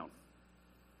you down.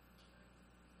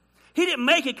 He didn't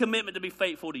make a commitment to be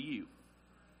faithful to you.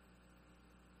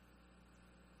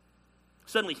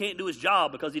 Suddenly can't do his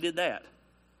job because he did that.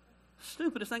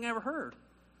 Stupidest thing I ever heard.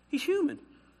 He's human.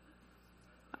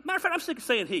 Matter of fact, I'm sick of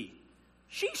saying he.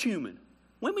 She's human.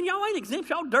 Women, y'all ain't exempt.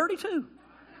 Y'all dirty too.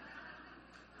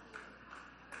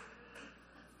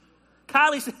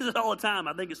 Kylie says it all the time.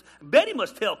 I think Betty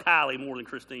must tell Kylie more than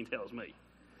Christine tells me.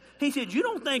 He said, you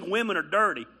don't think women are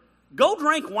dirty. Go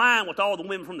drink wine with all the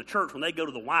women from the church when they go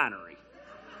to the winery.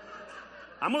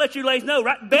 I'm going to let you ladies know.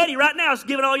 Betty right now is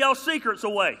giving all y'all secrets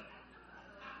away.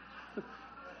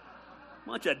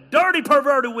 Bunch of dirty,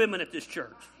 perverted women at this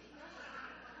church.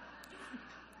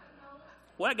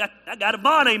 Well, I got a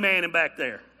Bonnie man in back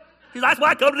there. He's like, that's why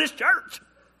I come to this church.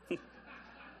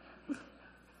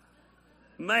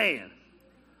 Man,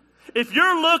 if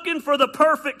you're looking for the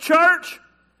perfect church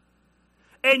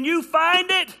and you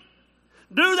find it,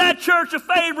 do that church a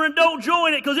favor and don't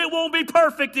join it because it won't be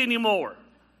perfect anymore.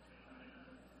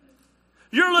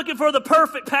 You're looking for the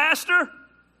perfect pastor?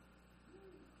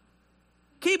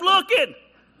 Keep looking.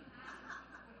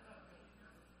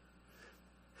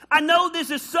 I know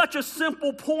this is such a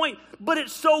simple point, but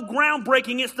it's so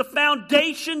groundbreaking. It's the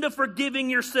foundation to forgiving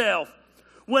yourself.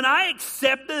 When I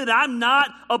accept that I'm not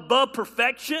above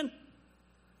perfection,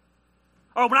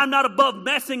 or when I'm not above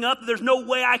messing up, there's no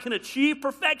way I can achieve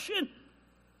perfection,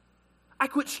 I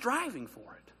quit striving for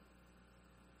it.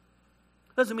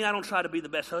 Doesn't mean I don't try to be the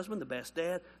best husband, the best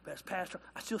dad, best pastor.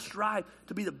 I still strive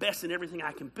to be the best in everything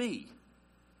I can be.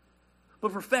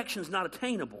 But perfection is not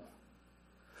attainable.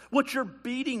 What you're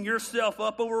beating yourself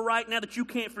up over right now that you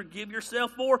can't forgive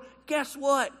yourself for, guess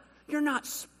what? You're not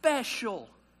special.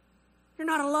 You're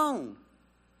not alone.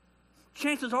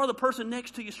 Chances are the person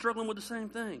next to you is struggling with the same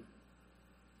thing.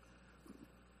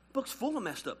 The book's full of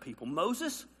messed up people.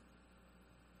 Moses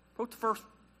wrote the first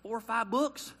 4 or 5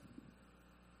 books.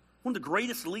 One of the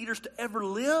greatest leaders to ever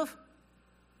live.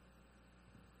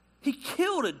 He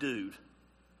killed a dude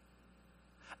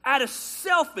out of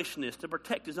selfishness to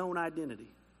protect his own identity.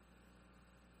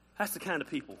 That's the kind of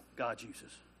people God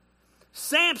uses.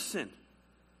 Samson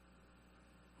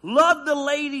loved the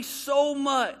lady so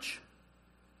much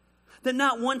that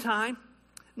not one time,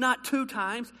 not 2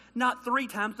 times, not 3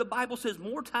 times, the Bible says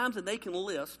more times than they can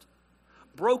list,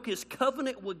 broke his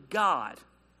covenant with God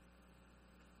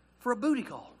for a booty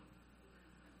call.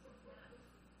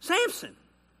 Samson.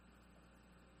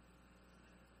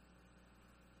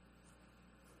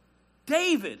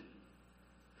 David.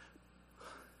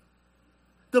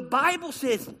 The Bible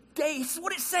says, this is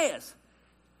what it says.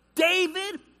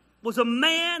 David was a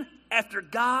man after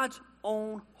God's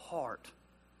own heart.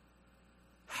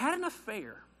 Had an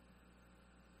affair.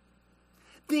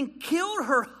 Then killed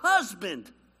her husband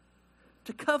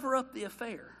to cover up the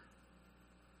affair.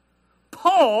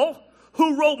 Paul,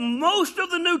 who wrote most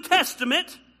of the New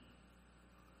Testament,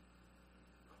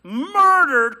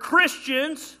 murdered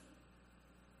Christians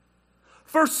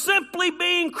for simply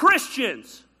being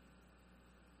Christians.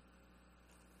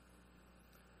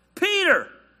 Peter,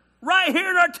 right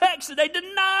here in our text, they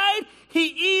denied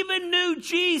he even knew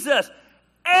Jesus.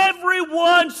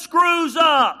 Everyone screws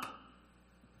up.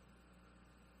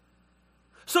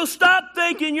 So stop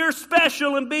thinking you're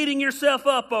special and beating yourself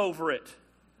up over it.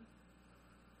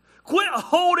 Quit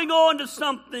holding on to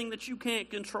something that you can't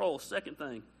control. Second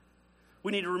thing,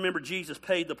 we need to remember Jesus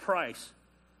paid the price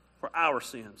for our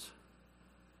sins.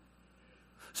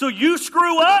 So you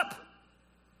screw up,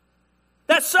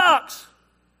 that sucks.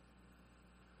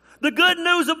 The good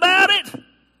news about it,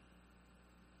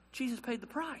 Jesus paid the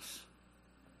price.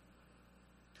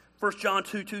 1 John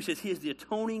 2:2 says he is the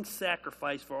atoning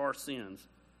sacrifice for our sins.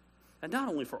 And not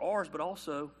only for ours, but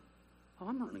also,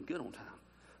 I'm running good on time,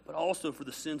 but also for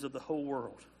the sins of the whole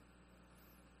world.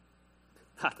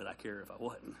 Not that I care if I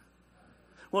wasn't.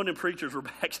 One of them preachers were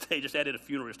backstage, just at a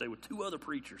funeral yesterday with 2 other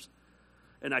preachers.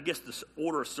 And I guess the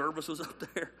order of service was up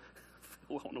there.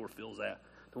 I don't know where Phil's at.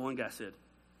 The one guy said,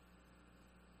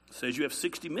 says you have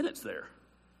 60 minutes there.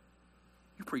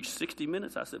 You preach 60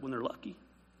 minutes? I said, when they're lucky.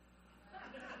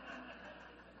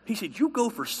 He said, you go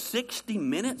for 60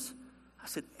 minutes? I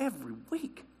said, every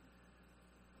week.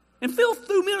 And Phil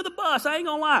threw me under the bus. I ain't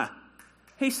going to lie.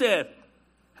 He said,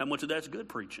 how much of that's good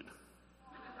preaching?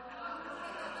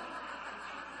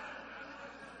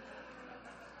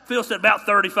 Phil said, about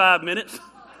 35 minutes.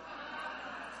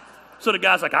 So the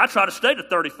guy's like, I try to stay to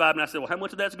 35. And I said, well, how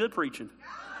much of that's good preaching?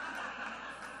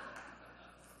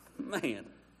 Man.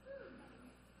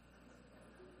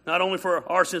 Not only for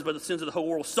our sins, but the sins of the whole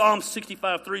world. Psalm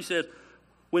 65:3 says,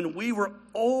 when we were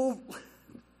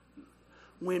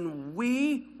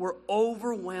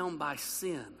overwhelmed by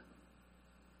sin,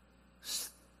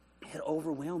 it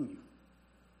overwhelmed you.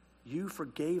 You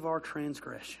forgave our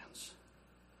transgressions.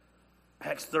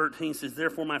 Acts 13 says,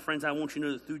 therefore, my friends, I want you to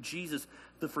know that through Jesus,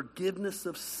 the forgiveness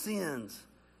of sins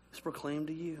is proclaimed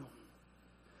to you.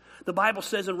 The Bible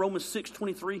says in Romans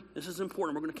 6:23, this is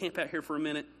important. We're going to camp out here for a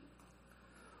minute.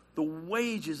 The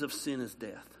wages of sin is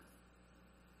death.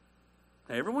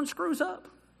 Now, everyone screws up.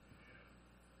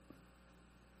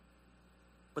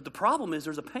 But the problem is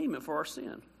there's a payment for our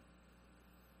sin.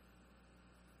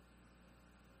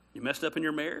 You messed up in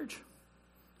your marriage.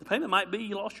 The payment might be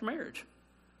you lost your marriage.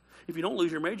 If you don't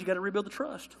lose your marriage, you got to rebuild the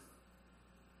trust.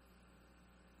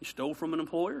 You stole from an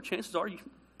employer, chances are you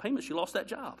lost that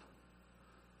job.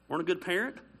 Weren't a good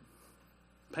parent,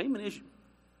 Payment is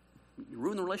you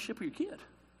ruin the relationship with your kid.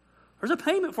 There's a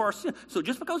payment for our sin. So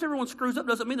just because everyone screws up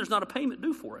doesn't mean there's not a payment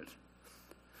due for it.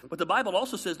 But the Bible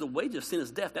also says the wages of sin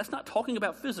is death. That's not talking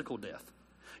about physical death.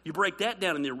 You break that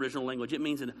down in the original language, it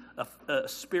means a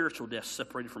spiritual death,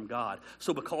 separated from God.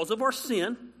 So because of our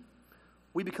sin,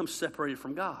 we become separated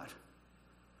from God.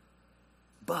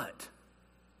 But,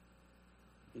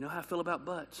 you know how I feel about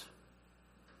buts?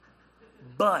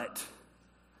 But,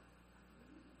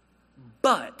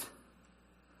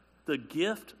 the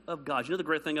gift of God. You know the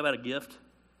great thing about a gift?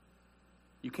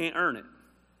 You can't earn it.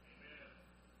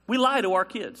 We lie to our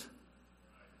kids.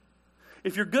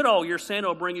 If you're good all year, Santa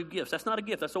will bring you gifts. That's not a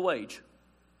gift, that's a wage.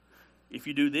 If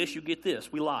you do this, you get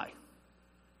this. We lie.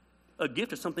 A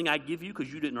gift is something I give you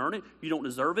because you didn't earn it, you don't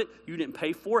deserve it, you didn't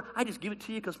pay for it. I just give it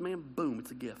to you because, man, boom, it's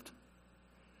a gift.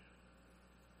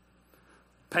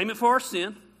 Payment for our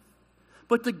sin.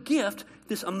 But the gift,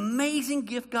 this amazing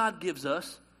gift God gives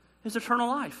us, is eternal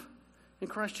life in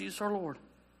Christ Jesus our Lord.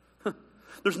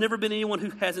 There's never been anyone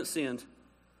who hasn't sinned.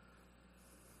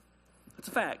 That's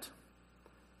a fact.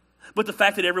 But the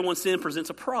fact that everyone's sin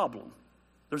presents a problem.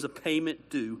 There's a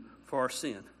payment due for our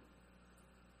sin.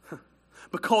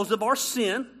 Because of our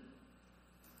sin,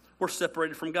 we're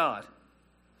separated from God.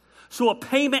 So a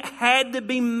payment had to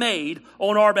be made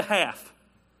on our behalf.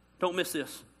 Don't miss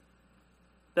this.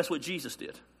 That's what Jesus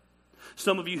did.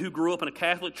 Some of you who grew up in a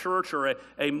Catholic church or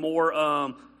a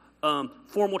more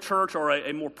formal church or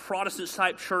a more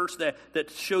Protestant-type church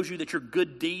that shows you that your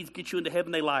good deeds get you into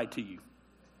heaven, they lied to you.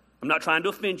 I'm not trying to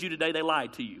offend you today. They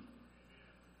lied to you.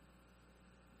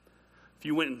 If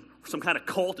you went in some kind of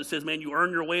cult that says, man, you earn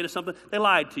your way into something, they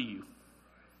lied to you.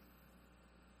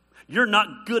 You're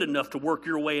not good enough to work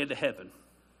your way into heaven.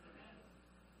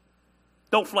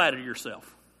 Don't flatter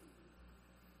yourself.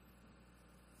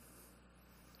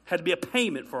 Had to be a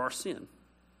payment for our sin.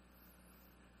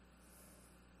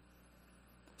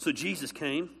 So Jesus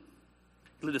came.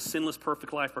 He lived a sinless,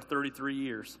 perfect life for 33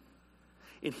 years.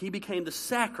 And he became the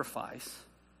sacrifice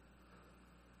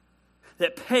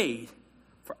that paid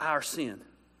for our sin.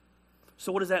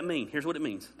 So what does that mean? Here's what it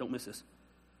means. Don't miss this.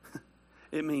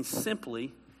 It means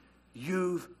simply,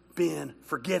 you've been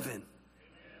forgiven.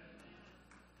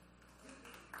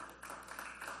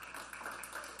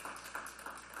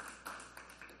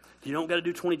 You don't got to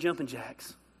do 20 jumping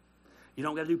jacks. You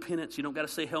don't got to do penance. You don't got to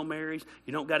say Hail Marys.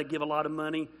 You don't got to give a lot of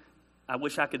money. I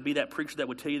wish I could be that preacher that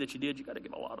would tell you that you did. You got to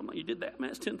give a lot of money. You did that, man.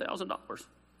 It's $10,000.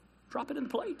 Drop it in the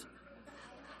plate.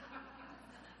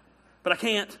 But I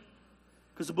can't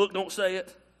because the book don't say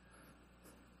it.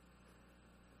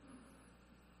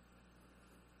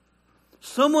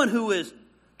 Someone who is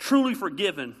truly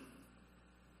forgiven.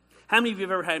 How many of you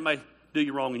have ever had anybody do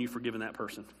you wrong and you've forgiven that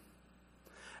person?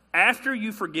 After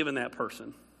you've forgiven that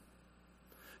person,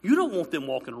 you don't want them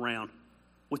walking around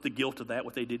with the guilt of that,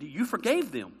 what they did to you. You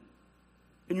forgave them.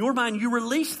 In your mind, you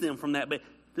released them from that, but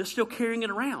they're still carrying it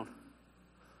around.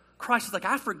 Christ is like,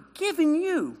 I've forgiven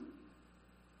you.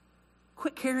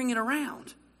 Quit carrying it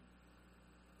around.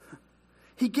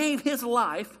 He gave his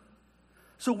life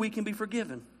so we can be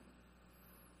forgiven.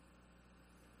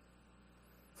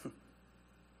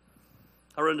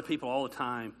 I run into people all the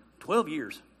time, 12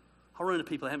 years. I run into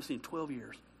people I haven't seen in 12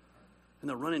 years, and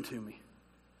they'll run into me.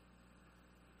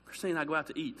 Christine and I go out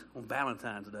to eat on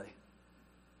Valentine's Day.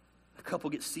 A couple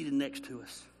gets seated next to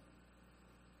us.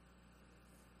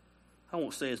 I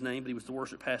won't say his name, but he was the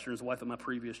worship pastor and his wife at my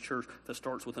previous church that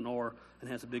starts with an R and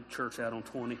has a big church out on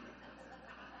 20.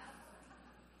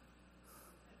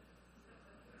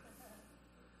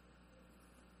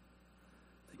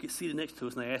 They get seated next to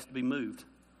us and they ask to be moved.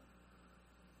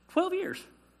 12 years.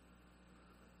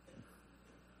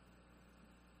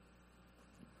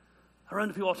 I run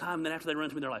into people all the time, and then after they run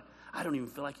to me, they're like, I don't even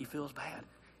feel like he feels bad.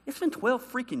 It's been 12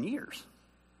 freaking years.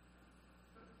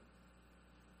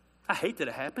 I hate that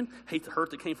it happened, hate the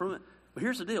hurt that came from it. But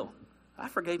here's the deal. I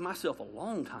forgave myself a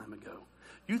long time ago.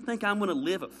 You think I'm going to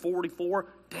live at 44?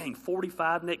 Dang,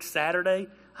 45 next Saturday?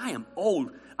 I am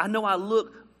old. I know I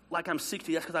look like I'm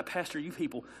 60. That's because I pastor you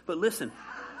people. But listen,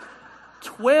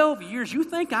 12 years, you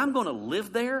think I'm going to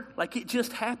live there like it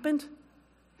just happened?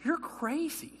 You're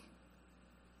crazy.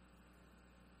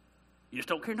 You just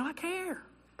don't care? No, I care.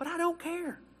 But I don't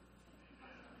care.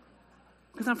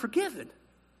 Because I'm forgiven.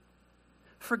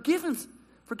 Forgiveness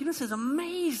is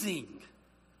amazing.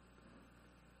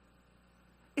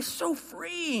 It's so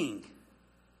freeing.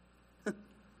 We're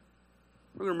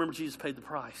going to remember Jesus paid the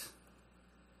price.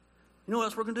 You know what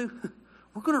else we're going to do?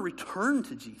 We're going to return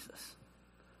to Jesus.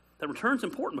 That return's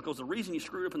important because the reason you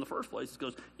screwed up in the first place is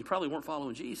because you probably weren't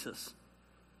following Jesus.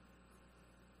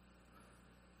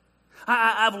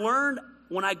 I've learned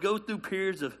when I go through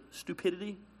periods of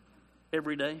stupidity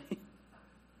every day,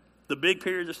 the big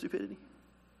periods of stupidity,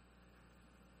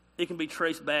 it can be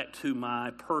traced back to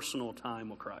my personal time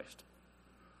with Christ.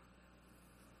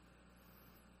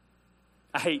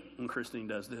 I hate when Christine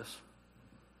does this.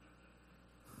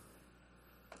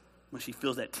 When she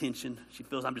feels that tension, she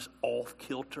feels I'm just off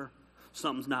kilter.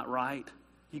 Something's not right.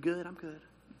 You good? I'm good.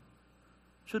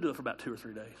 She'll do it for about 2 or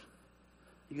 3 days.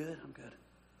 You good? I'm good.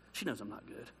 She knows I'm not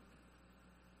good.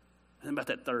 And then about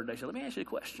that third day, she'll let me ask you a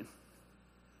question.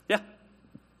 Yeah?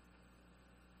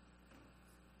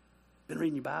 Been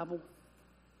reading your Bible?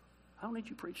 I don't need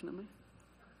you preaching to me.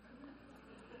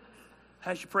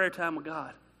 How's your prayer time with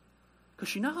God? Because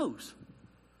she knows.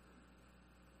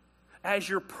 As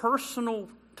your personal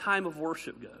time of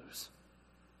worship goes,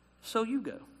 so you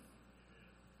go.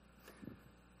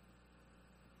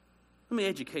 Let me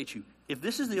educate you. If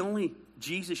this is the only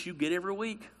Jesus you get every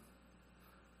week,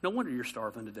 no wonder you're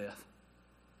starving to death.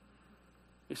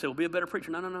 You say, well, be a better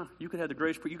preacher. No. You could have the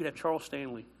greatest preacher. You could have Charles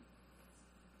Stanley,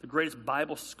 the greatest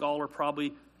Bible scholar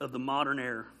probably of the modern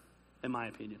era, in my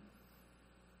opinion.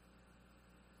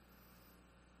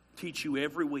 Teach you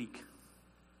every week.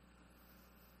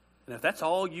 And if that's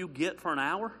all you get for an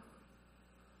hour,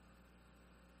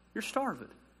 you're starving.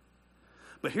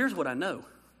 But here's what I know.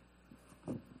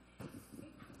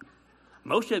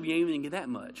 Most of you ain't even get that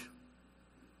much.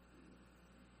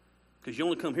 Because you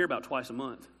only come here about twice a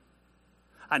month.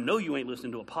 I know you ain't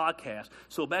listening to a podcast.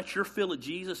 So about your fill of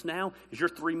Jesus now is your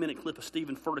 3-minute clip of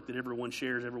Stephen Furtick that everyone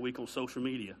shares every week on social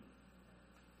media.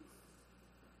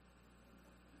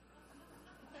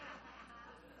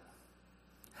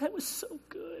 That was so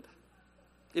good.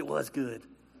 It was good.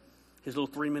 His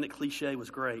little 3-minute cliche was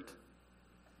great.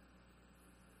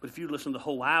 But if you'd listened to the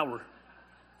whole hour,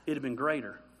 it'd have been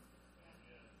greater.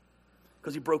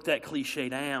 Because he broke that cliche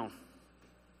down.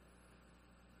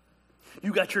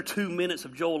 You got your 2 minutes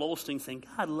of Joel Osteen saying,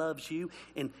 God loves you,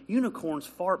 and unicorns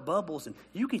fart bubbles, and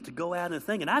you get to go out and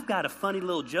think, and I've got a funny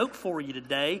little joke for you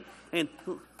today, and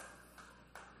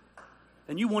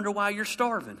you wonder why you're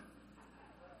starving.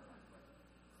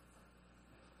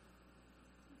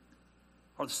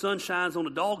 Or the sun shines on a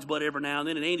dog's butt every now and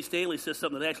then, and Andy Stanley says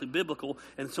something that's actually biblical,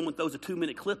 and someone throws a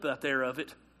 2-minute clip out there of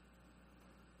it.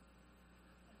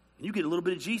 And you get a little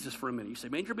bit of Jesus for a minute. You say,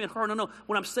 man, you're being hard. No.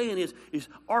 What I'm saying is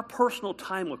our personal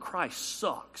time with Christ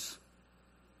sucks.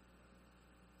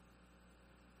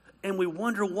 And we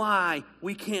wonder why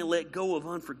we can't let go of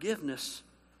unforgiveness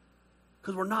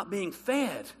because we're not being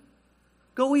fed.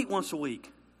 Go eat once a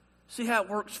week. See how it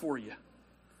works for you.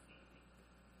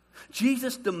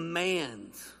 Jesus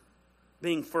demands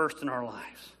being first in our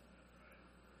lives.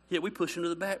 Yet we push him to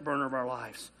the back burner of our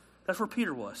lives. That's where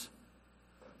Peter was.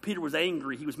 Peter was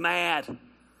angry. He was mad.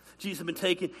 Jesus had been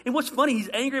taken. And what's funny, he's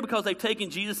angry because they've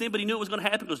taken Jesus in, but he knew it was going to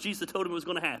happen because Jesus told him it was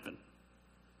going to happen.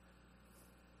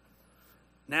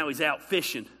 Now he's out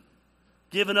fishing,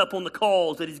 giving up on the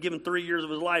cause that he's given 3 years of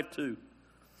his life to.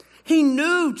 He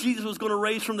knew Jesus was going to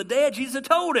raise from the dead. Jesus had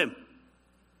told him.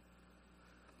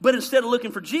 But instead of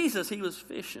looking for Jesus, he was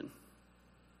fishing.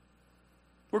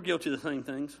 We're guilty of the same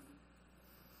things.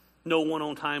 No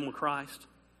one-on time with Christ.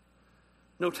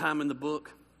 No time in the book.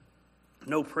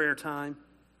 No prayer time.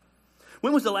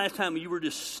 When was the last time you were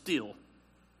just still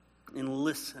and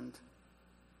listened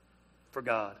for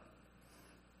God?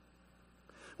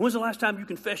 When was the last time you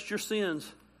confessed your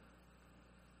sins?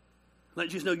 Let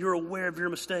Jesus know you're aware of your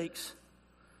mistakes.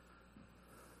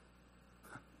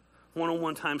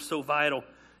 One-on-one time is so vital.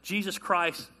 Jesus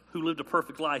Christ, who lived a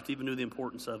perfect life, even knew the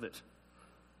importance of it.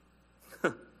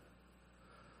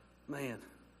 Man.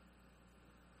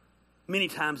 Many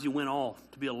times he went off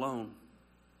to be alone.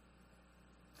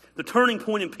 The turning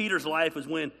point in Peter's life was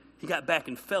when he got back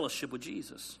in fellowship with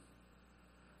Jesus.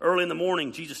 Early in the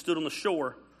morning, Jesus stood on the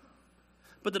shore.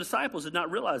 But the disciples did not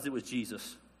realize it was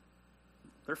Jesus.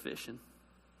 They're fishing.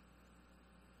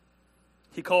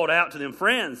 He called out to them,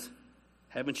 friends,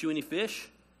 haven't you any fish?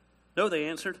 No, they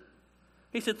answered.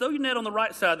 He said, throw your net on the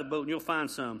right side of the boat and you'll find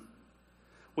some.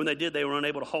 When they did, they were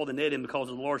unable to haul the net in because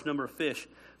of the large number of fish.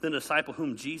 Then the disciple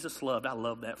whom Jesus loved, I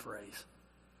love that phrase.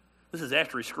 This is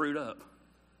after he screwed up.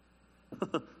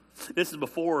 This is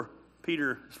before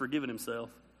Peter has forgiven himself.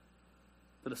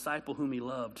 The disciple whom he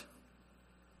loved.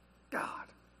 God,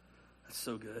 that's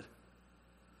so good.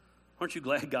 Aren't you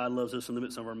glad God loves us in the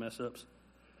midst of our mess-ups?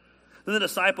 Then the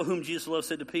disciple whom Jesus loved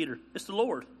said to Peter, it's the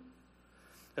Lord.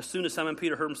 As soon as Simon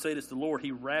Peter heard him say it's the Lord,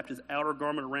 he wrapped his outer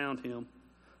garment around him,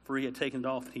 for he had taken it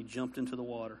off, and he jumped into the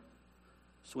water,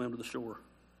 swam to the shore.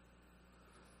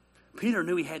 Peter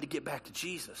knew he had to get back to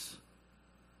Jesus.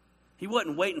 He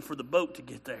wasn't waiting for the boat to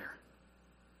get there.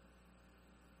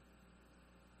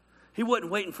 He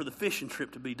wasn't waiting for the fishing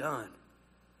trip to be done.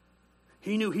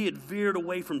 He knew he had veered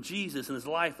away from Jesus and his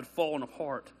life had fallen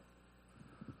apart.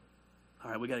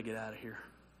 All right, we got to get out of here.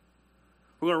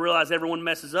 We're going to realize everyone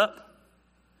messes up.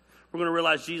 We're going to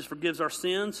realize Jesus forgives our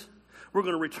sins. We're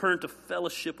going to return to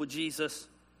fellowship with Jesus.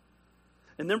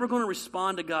 And then we're going to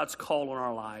respond to God's call on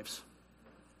our lives.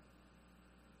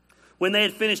 When they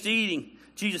had finished eating,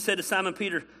 Jesus said to Simon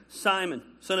Peter, Simon,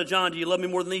 son of John, do you love me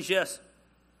more than these? Yes.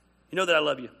 You know that I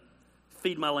love you.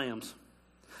 Feed my lambs.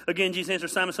 Again, Jesus answered,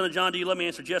 Simon, son of John, do you love me? He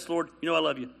answered, yes, Lord, you know I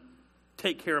love you.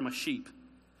 Take care of my sheep.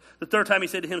 The third time he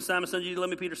said to him, Simon, son, do you love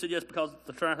me? Peter said, yes, because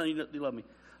the third time you love me.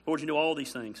 Lord, you know all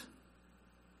these things.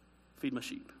 Feed my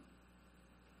sheep.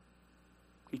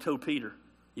 He told Peter,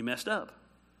 you messed up.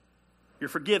 You're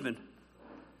forgiven.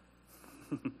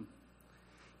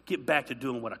 Get back to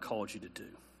doing what I called you to do.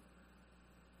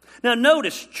 Now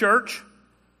notice, church,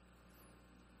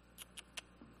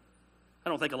 I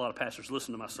don't think a lot of pastors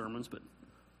listen to my sermons, but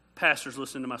pastors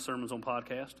listen to my sermons on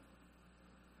podcast.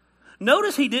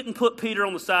 Notice he didn't put Peter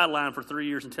on the sideline for 3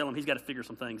 years and tell him he's got to figure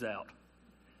some things out.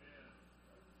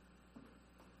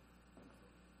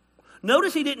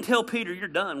 Notice he didn't tell Peter, you're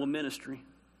done with ministry.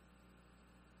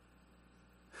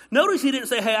 Notice he didn't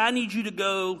say, hey, I need you to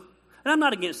go, and I'm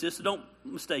not against this, so don't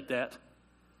mistake that.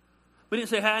 But he didn't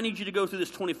say, hey, I need you to go through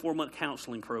this 24-month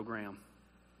counseling program.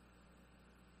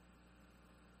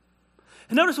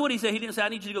 And notice what he said. He didn't say, I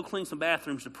need you to go clean some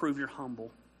bathrooms to prove you're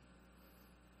humble.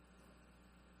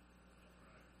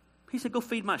 He said, go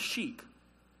feed my sheep.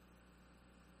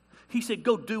 He said,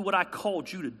 go do what I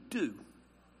called you to do.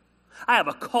 I have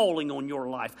a calling on your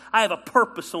life. I have a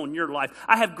purpose on your life.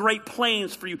 I have great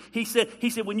plans for you. He said,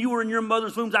 when you were in your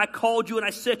mother's womb, I called you and I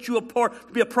set you apart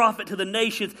to be a prophet to the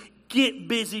nations. Get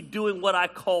busy doing what I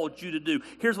called you to do.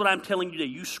 Here's what I'm telling you today.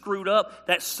 You screwed up,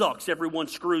 that sucks. Everyone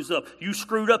screws up. You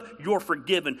screwed up, you're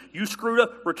forgiven. You screwed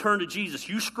up, return to Jesus.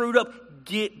 You screwed up,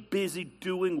 get busy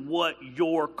doing what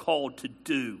you're called to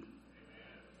do.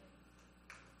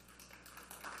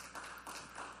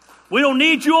 We don't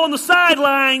need you on the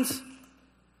sidelines.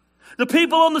 The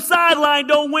people on the sideline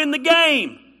don't win the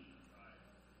game.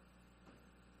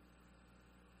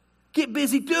 Get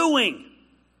busy doing.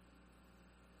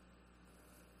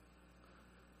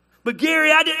 But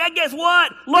Gary, I guess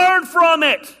what? Learn from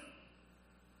it.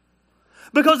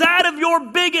 Because out of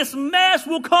your biggest mess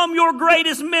will come your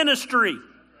greatest ministry.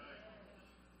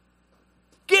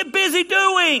 Get busy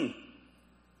doing.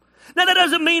 Now that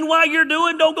doesn't mean while you're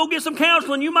doing, don't go get some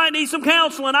counseling. You might need some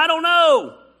counseling. I don't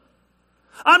know.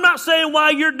 I'm not saying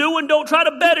while you're doing, don't try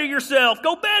to better yourself.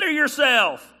 Go better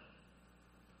yourself.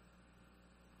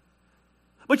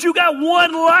 But you got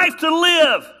one life to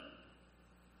live.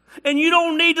 And you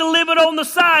don't need to live it on the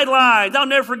sidelines. I'll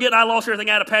never forget, I lost everything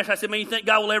out of passion. I said, man, you think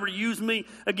God will ever use me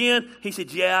again? He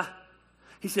said, yeah.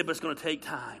 He said, but it's going to take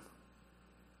time.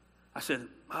 I said,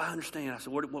 I understand. I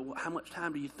said, how much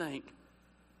time do you think?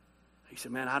 He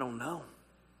said, man, I don't know.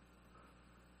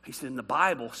 He said, in the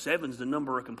Bible, 7's the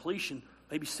number of completion.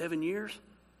 Maybe 7 years?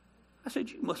 I said,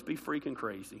 you must be freaking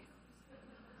crazy.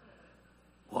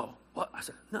 Whoa, what? I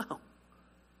said, no.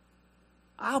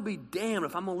 I'll be damned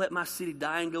if I'm going to let my city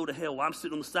die and go to hell while I'm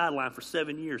sitting on the sideline for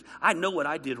 7 years. I know what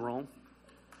I did wrong.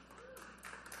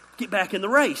 Get back in the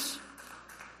race.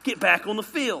 Get back on the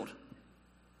field.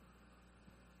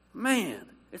 Man,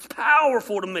 it's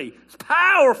powerful to me. It's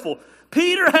powerful.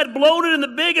 Peter had blown it in the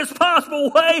biggest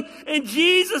possible way, and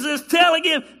Jesus is telling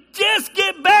him, just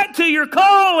get back to your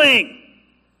calling.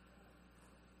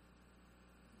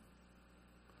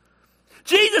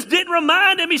 Jesus didn't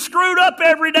remind him he screwed up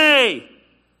every day.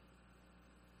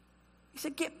 He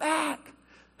said, get back.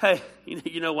 Hey,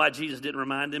 you know why Jesus didn't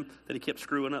remind him that he kept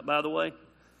screwing up, by the way?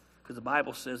 Because the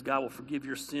Bible says God will forgive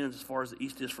your sins as far as the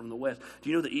east is from the west. Do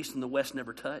you know the east and the west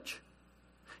never touch?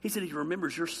 He said he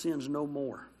remembers your sins no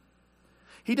more.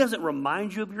 He doesn't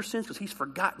remind you of your sins because he's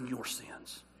forgotten your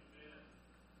sins.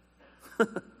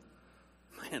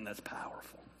 Man, that's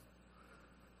powerful.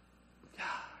 God.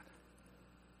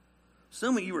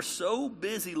 Some of you are so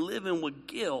busy living with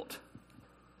guilt,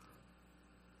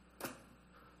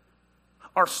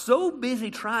 are so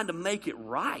busy trying to make it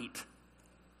right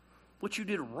what you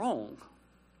did wrong,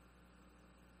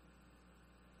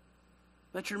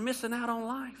 that you're missing out on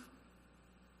life.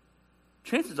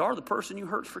 Chances are the person you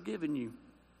hurt's forgiven you.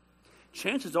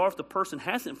 Chances are if the person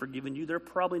hasn't forgiven you, they're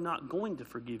probably not going to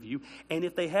forgive you. And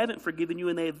if they haven't forgiven you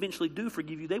and they eventually do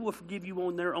forgive you, they will forgive you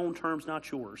on their own terms, not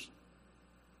yours.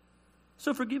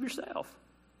 So forgive yourself.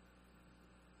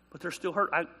 But they're still hurt.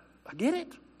 I get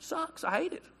it. Sucks. I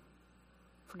hate it.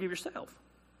 Forgive yourself.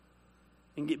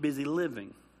 And get busy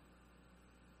living.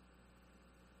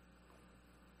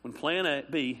 when plan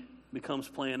B becomes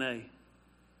plan A,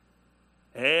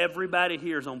 everybody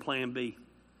here is on plan B.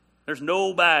 There's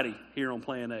nobody here on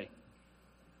plan A.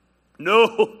 No,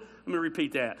 let me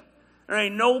repeat that. There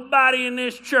ain't nobody in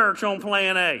this church on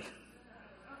plan A.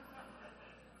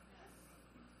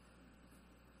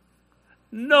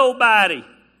 Nobody.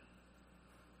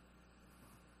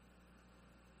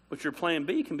 But your plan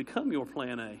B can become your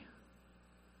plan A.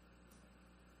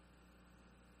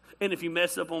 And if you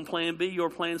mess up on plan B, your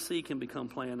plan C can become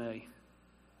plan A.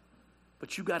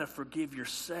 But you got to forgive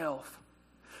yourself.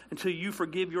 Until you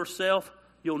forgive yourself,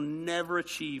 you'll never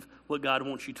achieve what God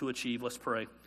wants you to achieve. Let's pray.